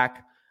step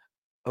back?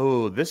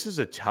 Oh, this is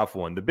a tough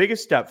one. The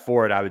biggest step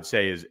forward, I would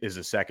say, is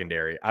a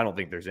secondary. I don't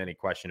think there's any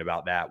question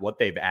about that. What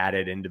they've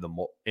added into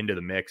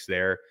the mix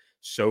there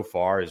so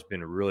far has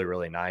been really,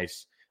 really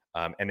nice.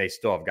 And they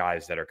still have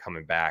guys that are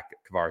coming back.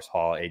 Kavaris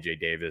Hall, AJ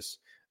Davis.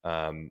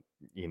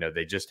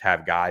 They just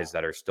have guys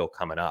that are still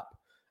coming up.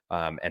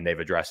 And they've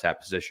addressed that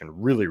position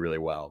really, really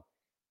well.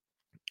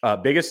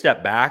 Biggest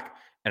step back,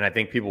 and I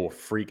think people will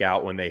freak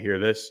out when they hear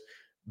this,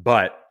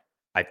 but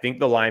I think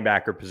the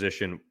linebacker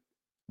position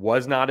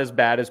was not as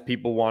bad as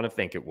people want to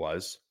think it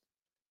was.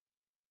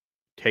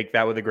 Take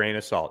that with a grain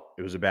of salt.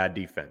 It was a bad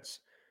defense.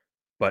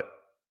 But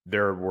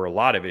there were a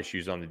lot of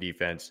issues on the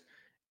defense,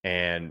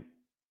 and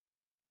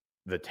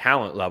the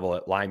talent level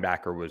at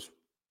linebacker was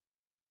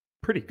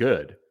pretty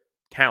good.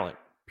 Talent,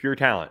 pure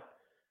talent.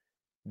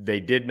 They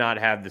did not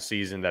have the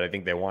season that I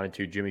think they wanted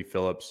to. Jimmy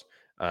Phillips,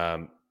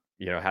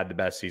 had the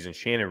best season.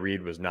 Shannon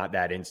Reed was not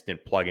that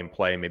instant plug and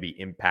play, maybe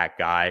impact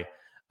guy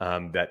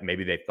that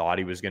maybe they thought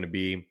he was going to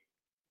be.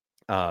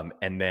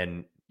 And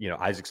then,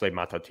 Isaac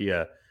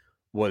Slade-Matatia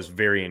was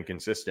very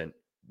inconsistent.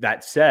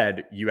 That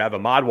said, you have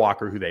Ahmad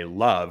Walker, who they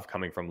love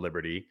coming from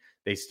Liberty.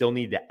 They still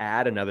need to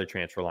add another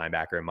transfer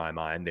linebacker in my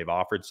mind. They've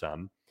offered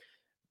some.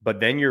 But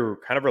then you're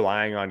kind of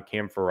relying on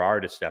Cam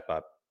Farrar to step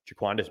up,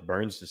 Jaquandis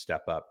Burns to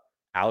step up,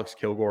 Alex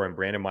Kilgore and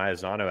Brandon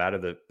Maizano out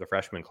of the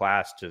freshman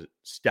class to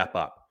step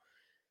up.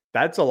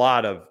 That's a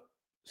lot of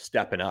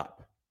stepping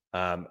up.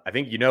 I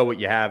think you know what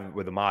you have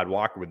with Ahmad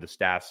Walker with the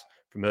staff's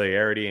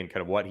familiarity and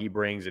kind of what he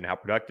brings and how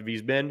productive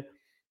he's been.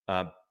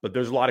 But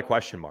there's a lot of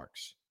question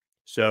marks.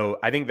 So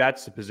I think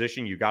that's the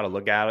position you got to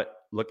look at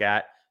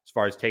as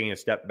far as taking a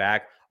step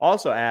back.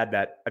 Also add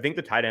that I think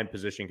the tight end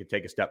position could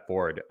take a step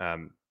forward.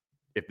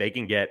 If they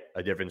can get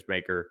a difference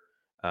maker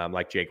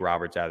like Jake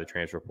Roberts out of the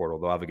transfer portal,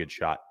 they'll have a good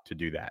shot to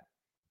do that.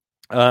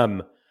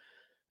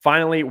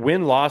 Finally,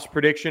 win-loss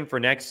prediction for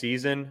next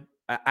season.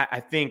 I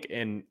think,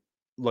 and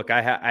look,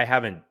 I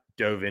haven't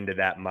dove into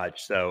that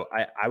much, so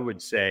I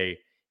would say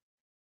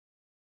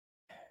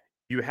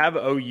you have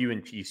OU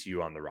and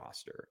TCU on the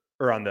roster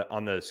or on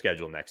the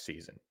schedule next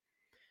season.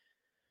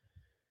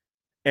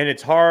 And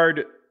it's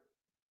hard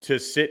to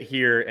sit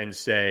here and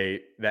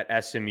say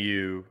that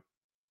SMU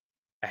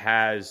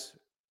has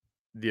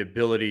the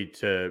ability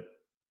to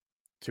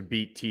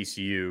beat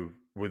TCU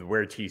with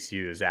where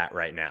TCU is at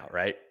right now,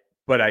 right?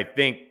 But I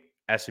think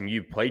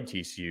SMU played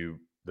TCU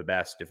the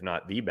best, if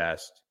not the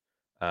best,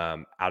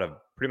 out of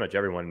pretty much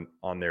everyone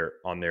on their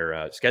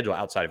schedule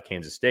outside of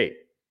Kansas State.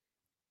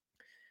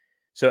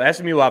 So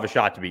SMU will have a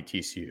shot to beat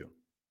TCU.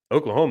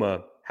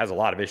 Oklahoma has a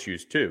lot of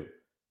issues too,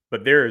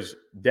 but there's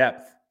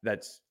depth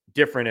that's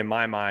different in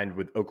my mind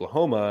with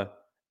Oklahoma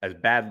as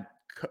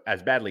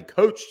badly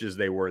coached as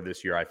they were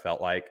this year, I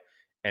felt like,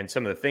 and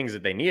some of the things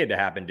that they needed to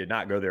happen did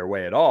not go their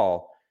way at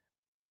all.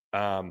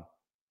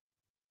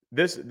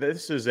 This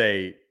is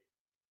a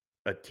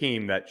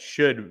team that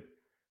should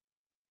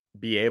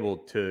be able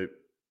to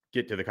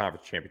get to the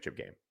conference championship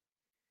game.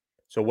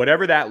 So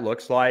whatever that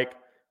looks like,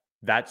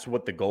 that's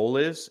what the goal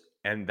is,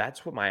 and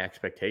that's what my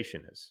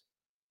expectation is.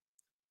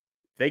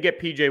 If they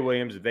get PJ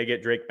Williams, if they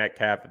get Drake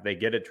Metcalf, if they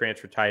get a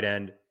transfer tight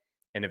end,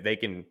 and if they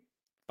can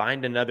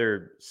find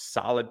another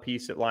solid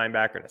piece at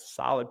linebacker and a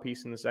solid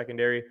piece in the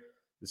secondary,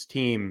 this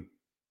team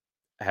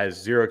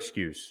has zero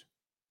excuse.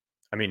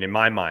 I mean, in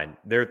my mind,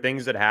 there are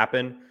things that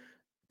happen.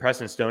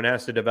 Preston Stone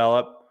has to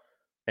develop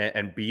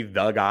and be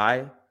the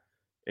guy,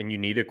 and you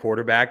need a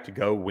quarterback to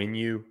go win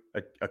you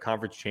a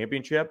conference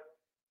championship.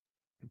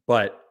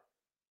 But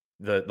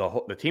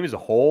the team as a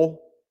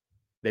whole,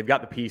 they've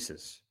got the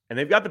pieces, and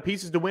they've got the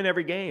pieces to win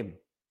every game.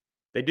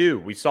 They do.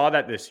 We saw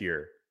that this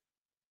year.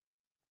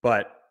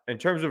 But in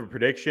terms of a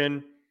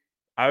prediction,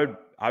 I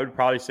would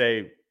probably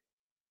say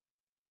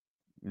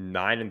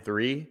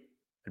 9-3.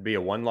 It'd be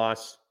a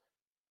one-loss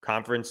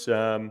conference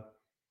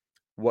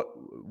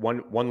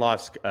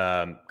one-loss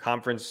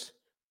conference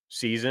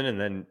season, and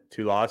then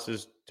 2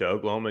 losses to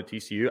Oklahoma,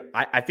 TCU.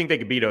 I think they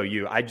could beat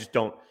OU. I just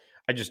don't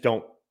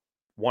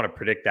want to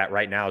predict that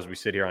right now as we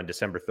sit here on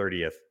December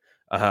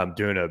 30th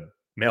doing a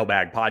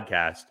mailbag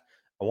podcast.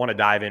 I want to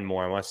dive in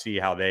more. I want to see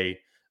how they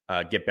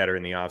get better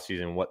in the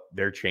offseason and what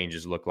their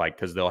changes look like,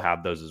 because they'll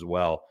have those as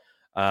well.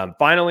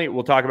 Finally,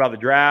 we'll talk about the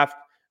draft.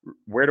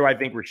 Where do I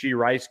think Rashee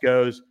Rice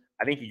goes?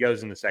 I think he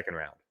goes in the second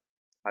round.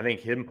 I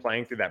think him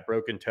playing through that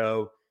broken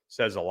toe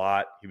says a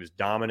lot. He was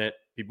dominant.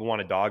 People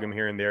want to dog him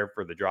here and there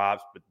for the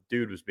drops, but the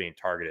dude was being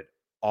targeted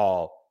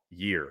all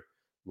year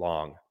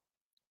long.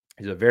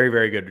 He's a very,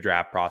 very good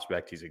draft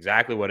prospect. He's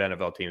exactly what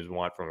NFL teams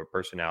want from a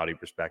personality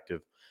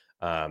perspective.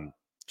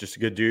 Just a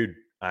good dude.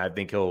 I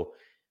think he'll,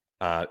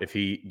 if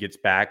he gets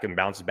back and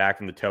bounces back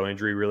from the toe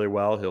injury really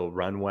well, he'll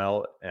run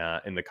well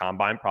in the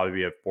combine, probably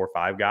be a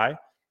 4-5 guy.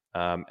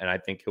 And I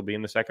think he'll be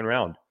in the second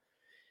round.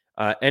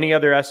 Any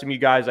other SMU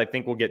guys I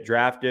think will get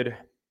drafted?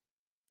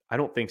 I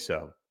don't think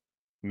so.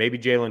 Maybe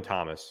Jalen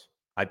Thomas.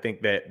 I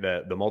think that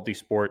the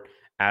multi-sport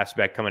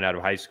aspect coming out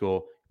of high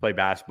school, play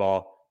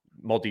basketball,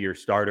 multi-year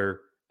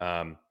starter,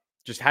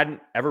 just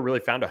hadn't ever really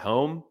found a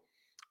home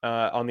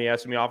on the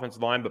SMU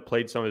offensive line, but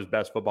played some of his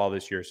best football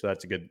this year. So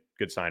that's a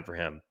good sign for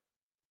him.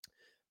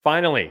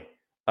 Finally,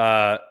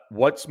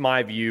 what's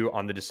my view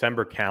on the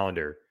December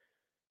calendar?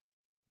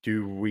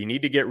 Do we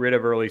need to get rid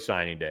of early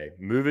signing day?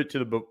 Move it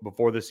to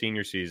before the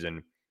senior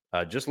season?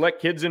 Just let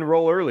kids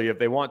enroll early if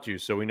they want to,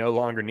 so we no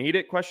longer need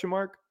it? ?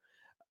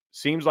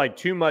 Seems like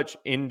too much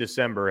in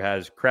December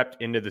has crept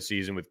into the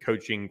season with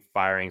coaching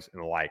firings and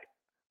the like.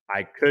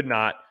 I could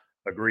not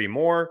agree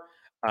more.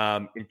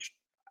 I'm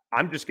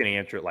just going to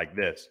answer it like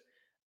this.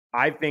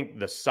 I think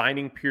the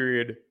signing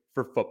period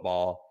for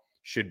football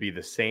should be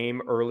the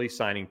same early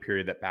signing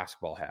period that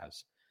basketball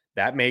has.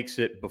 That makes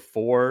it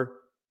before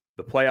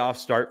the playoffs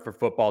start for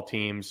football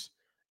teams.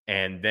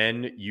 And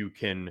then you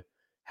can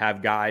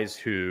have guys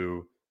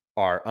who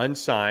are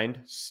unsigned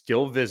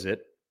still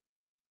visit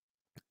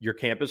your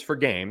campus for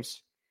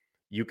games.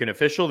 You can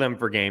official them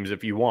for games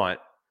if you want.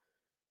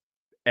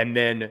 And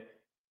then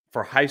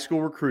for high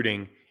school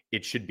recruiting,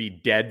 it should be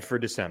dead for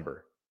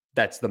December.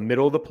 That's the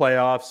middle of the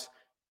playoffs.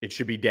 It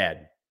should be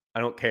dead.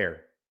 I don't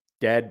care.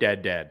 Dead,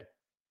 dead, dead.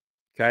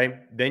 Okay.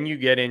 Then you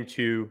get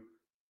into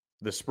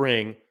the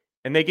spring,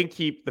 and they can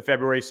keep the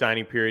February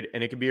signing period,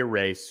 and it can be a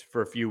race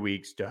for a few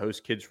weeks to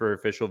host kids for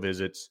official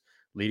visits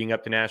leading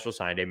up to National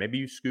Signing Day. Maybe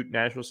you scoot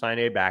National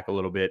Signing Day back a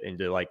little bit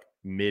into like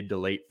mid to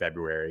late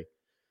February.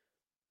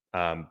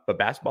 But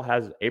basketball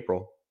has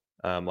April,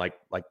 like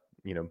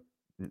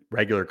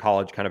regular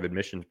college kind of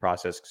admissions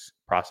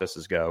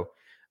processes go,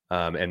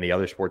 and the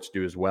other sports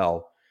do as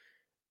well.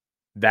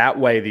 That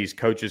way, these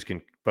coaches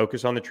can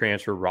focus on the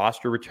transfer,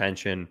 roster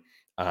retention,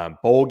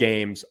 bowl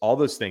games, all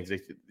those things.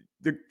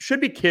 There should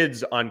be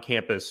kids on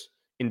campus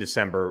in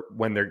December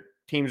when their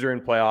teams are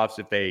in playoffs,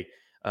 if they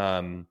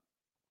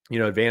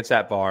advance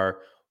that far,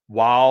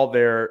 while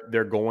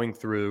they're going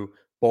through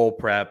bowl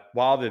prep,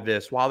 while they're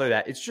this, while they're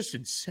that. It's just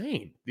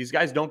insane. These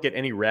guys don't get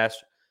any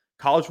rest.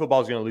 College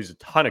football is going to lose a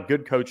ton of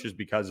good coaches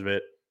because of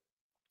it.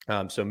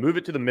 So move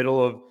it to the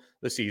middle of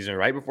the season,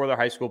 right before the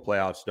high school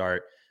playoffs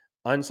start.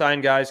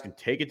 Unsigned guys can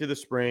take it to the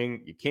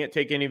spring. You can't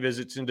take any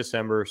visits in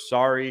December.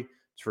 Sorry.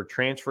 It's for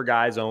transfer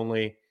guys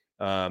only.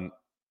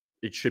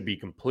 It should be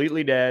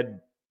completely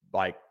dead,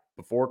 like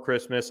before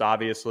Christmas,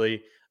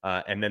 obviously,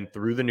 and then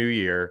through the new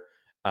year.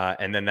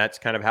 And then that's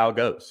kind of how it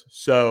goes.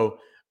 So,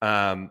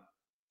 I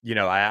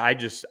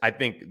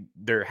think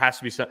there has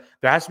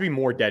to be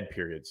more dead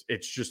periods.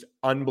 It's just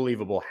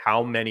unbelievable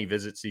how many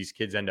visits these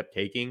kids end up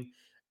taking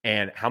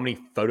and how many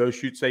photo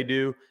shoots they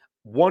do.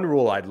 One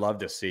rule I'd love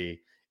to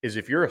see is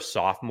if you're a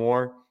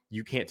sophomore,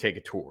 you can't take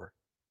a tour.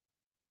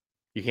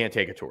 You can't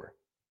take a tour.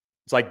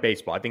 It's like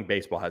baseball. I think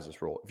baseball has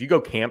this rule. If you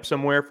go camp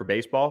somewhere for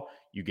baseball,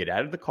 you get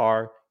out of the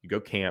car, you go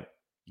camp,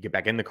 you get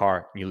back in the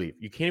car, and you leave.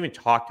 You can't even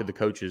talk to the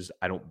coaches.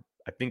 I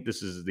think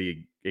this is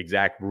the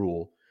exact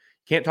rule.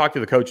 You can't talk to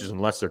the coaches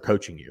unless they're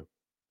coaching you.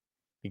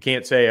 You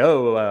can't say,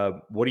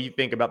 what do you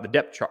think about the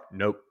depth chart?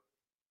 Nope.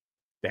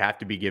 They have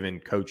to be given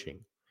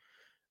coaching.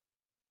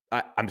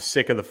 I'm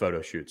sick of the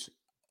photo shoots.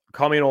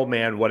 Call me an old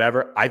man,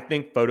 whatever. I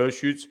think photo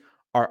shoots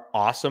are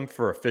awesome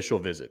for official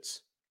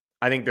visits.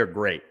 I think they're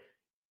great.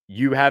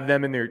 You have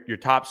them in your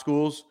top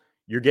schools.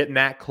 You're getting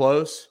that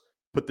close.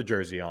 Put the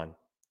jersey on.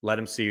 Let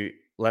them see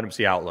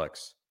how it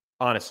looks.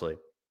 Honestly,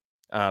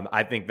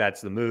 I think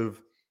that's the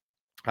move.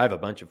 I have a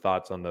bunch of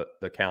thoughts on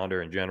the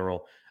calendar in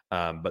general,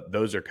 but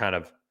those are kind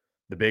of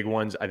the big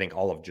ones. I think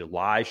all of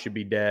July should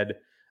be dead,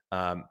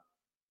 and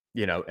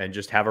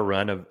just have a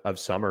run of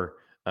summer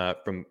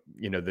from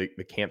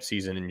the camp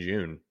season in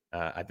June.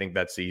 I think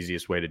that's the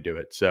easiest way to do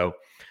it. So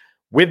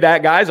with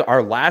that, guys,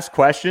 our last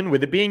question,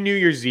 with it being New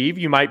Year's Eve,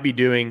 you might be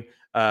doing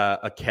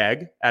a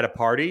keg at a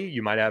party.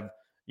 You might have,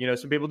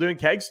 some people doing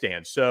keg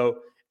stands. So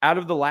out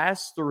of the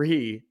last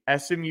three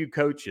SMU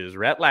coaches,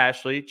 Rhett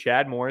Lashley,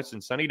 Chad Morris,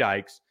 and Sonny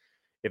Dykes,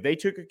 if they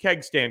took a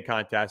keg stand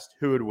contest,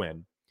 who would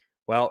win?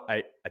 Well,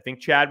 I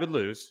think Chad would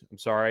lose. I'm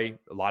sorry.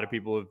 A lot of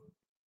people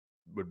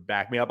would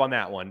back me up on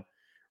that one.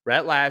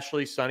 Rhett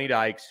Lashley, Sonny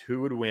Dykes,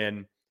 who would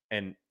win?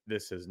 And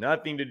this has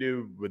nothing to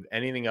do with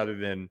anything other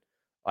than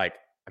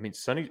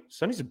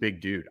Sonny's a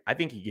big dude. I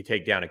think he could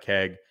take down a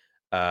keg.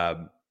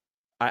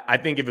 I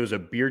think if it was a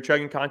beer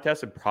chugging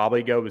contest, I'd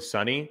probably go with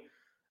Sonny.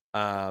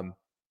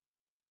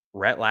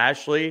 Rhett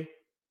Lashley,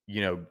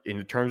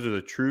 in terms of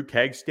the true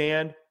keg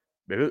stand,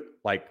 maybe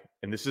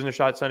and this isn't a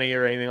shot at Sonny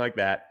or anything like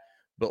that,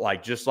 but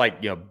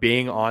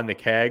being on the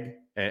keg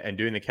and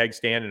doing the keg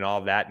stand and all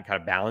of that and kind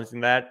of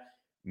balancing that,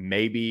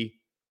 maybe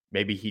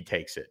he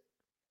takes it.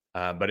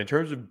 But in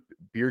terms of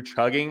beer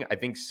chugging, I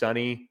think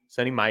Sonny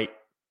might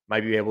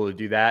be able to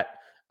do that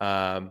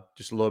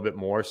just a little bit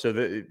more. So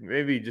that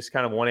maybe just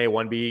kind of 1A,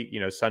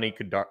 1B, Sonny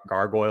could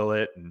gargoyle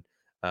it. And,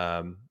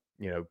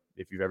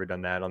 if you've ever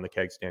done that on the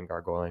keg stand,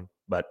 gargoyling.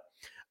 But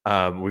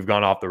we've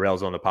gone off the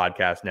rails on the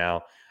podcast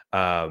now.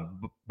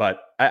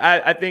 But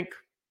I think,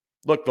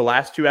 look, the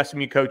last two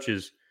SMU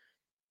coaches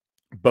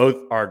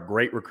both are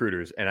great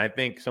recruiters. And I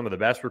think some of the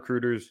best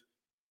recruiters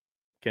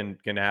can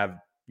have,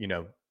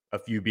 a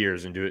few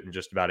beers and do it in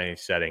just about any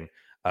setting,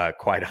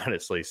 quite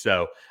honestly.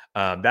 So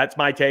that's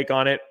my take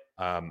on it.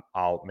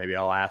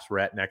 I'll ask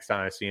Rhett next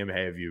time I see him,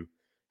 hey, have you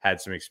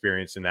had some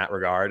experience in that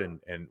regard?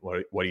 And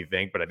what do you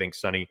think? But I think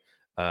Sonny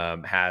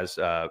has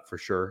for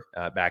sure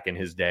back in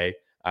his day,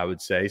 I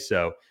would say.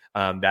 So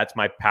that's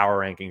my power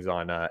rankings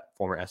on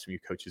former SMU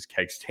coaches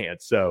keg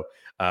stand. So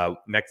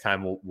next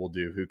time we'll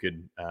do who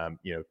could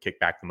kick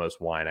back the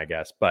most wine, I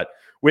guess. But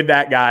with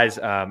that, guys,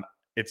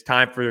 it's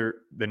time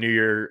for the New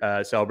Year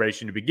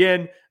celebration to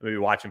begin. I'm going to be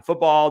watching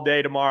football all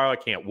day tomorrow. I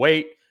can't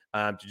wait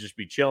to just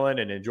be chilling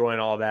and enjoying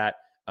all that.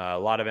 A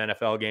lot of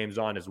NFL games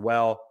on as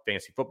well.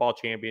 Fantasy football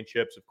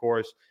championships, of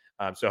course.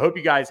 So I hope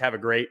you guys have a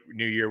great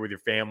new year with your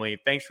family.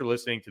 Thanks for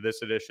listening to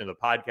this edition of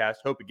the podcast.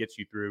 Hope it gets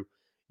you through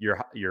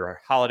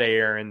your holiday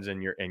errands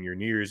and your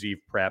New Year's Eve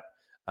prep.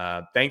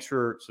 Thanks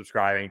for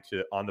subscribing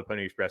to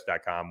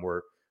ontheponyexpress.com.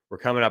 We're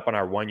coming up on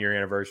our 1-year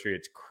anniversary.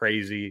 It's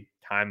crazy.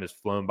 Time has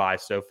flown by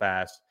so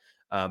fast.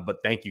 But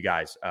thank you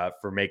guys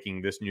for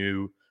making this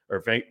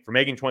for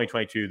making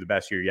 2022 the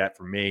best year yet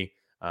for me.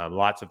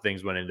 Lots of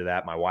things went into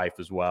that. My wife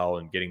as well,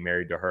 and getting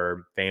married to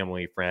her,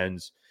 family,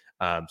 friends.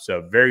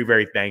 So very,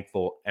 very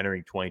thankful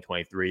entering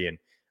 2023, and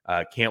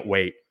can't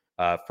wait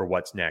for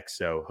what's next.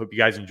 So hope you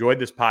guys enjoyed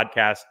this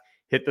podcast.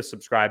 Hit the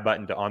subscribe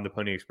button to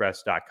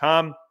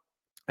ontheponyexpress.com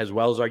as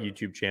well as our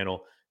YouTube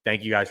channel.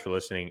 Thank you guys for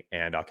listening,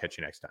 and I'll catch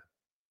you next time.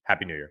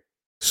 Happy New Year.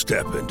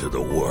 Step into the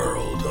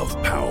world of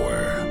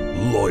power,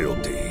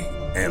 loyalty,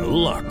 and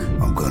luck.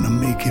 I'm going to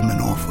make him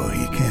an offer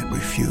he can't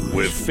refuse.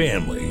 With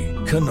family,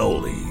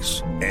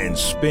 cannolis, and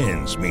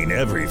spins mean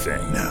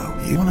everything. Now,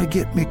 you want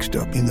to get mixed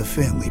up in the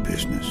family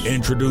business.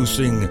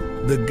 Introducing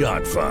The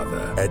Godfather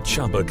at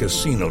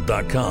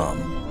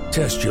ChumbaCasino.com.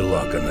 Test your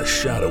luck in the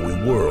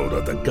shadowy world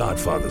of The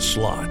Godfather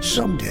slot.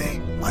 Someday,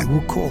 I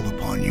will call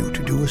upon you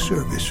to do a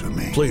service for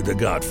me. Play The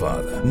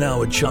Godfather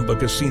now at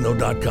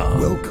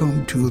ChumbaCasino.com.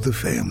 Welcome to the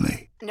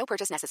family. No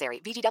purchase necessary.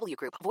 VGW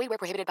Group. Void where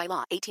prohibited by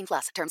law.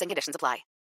 18+. Terms and conditions apply.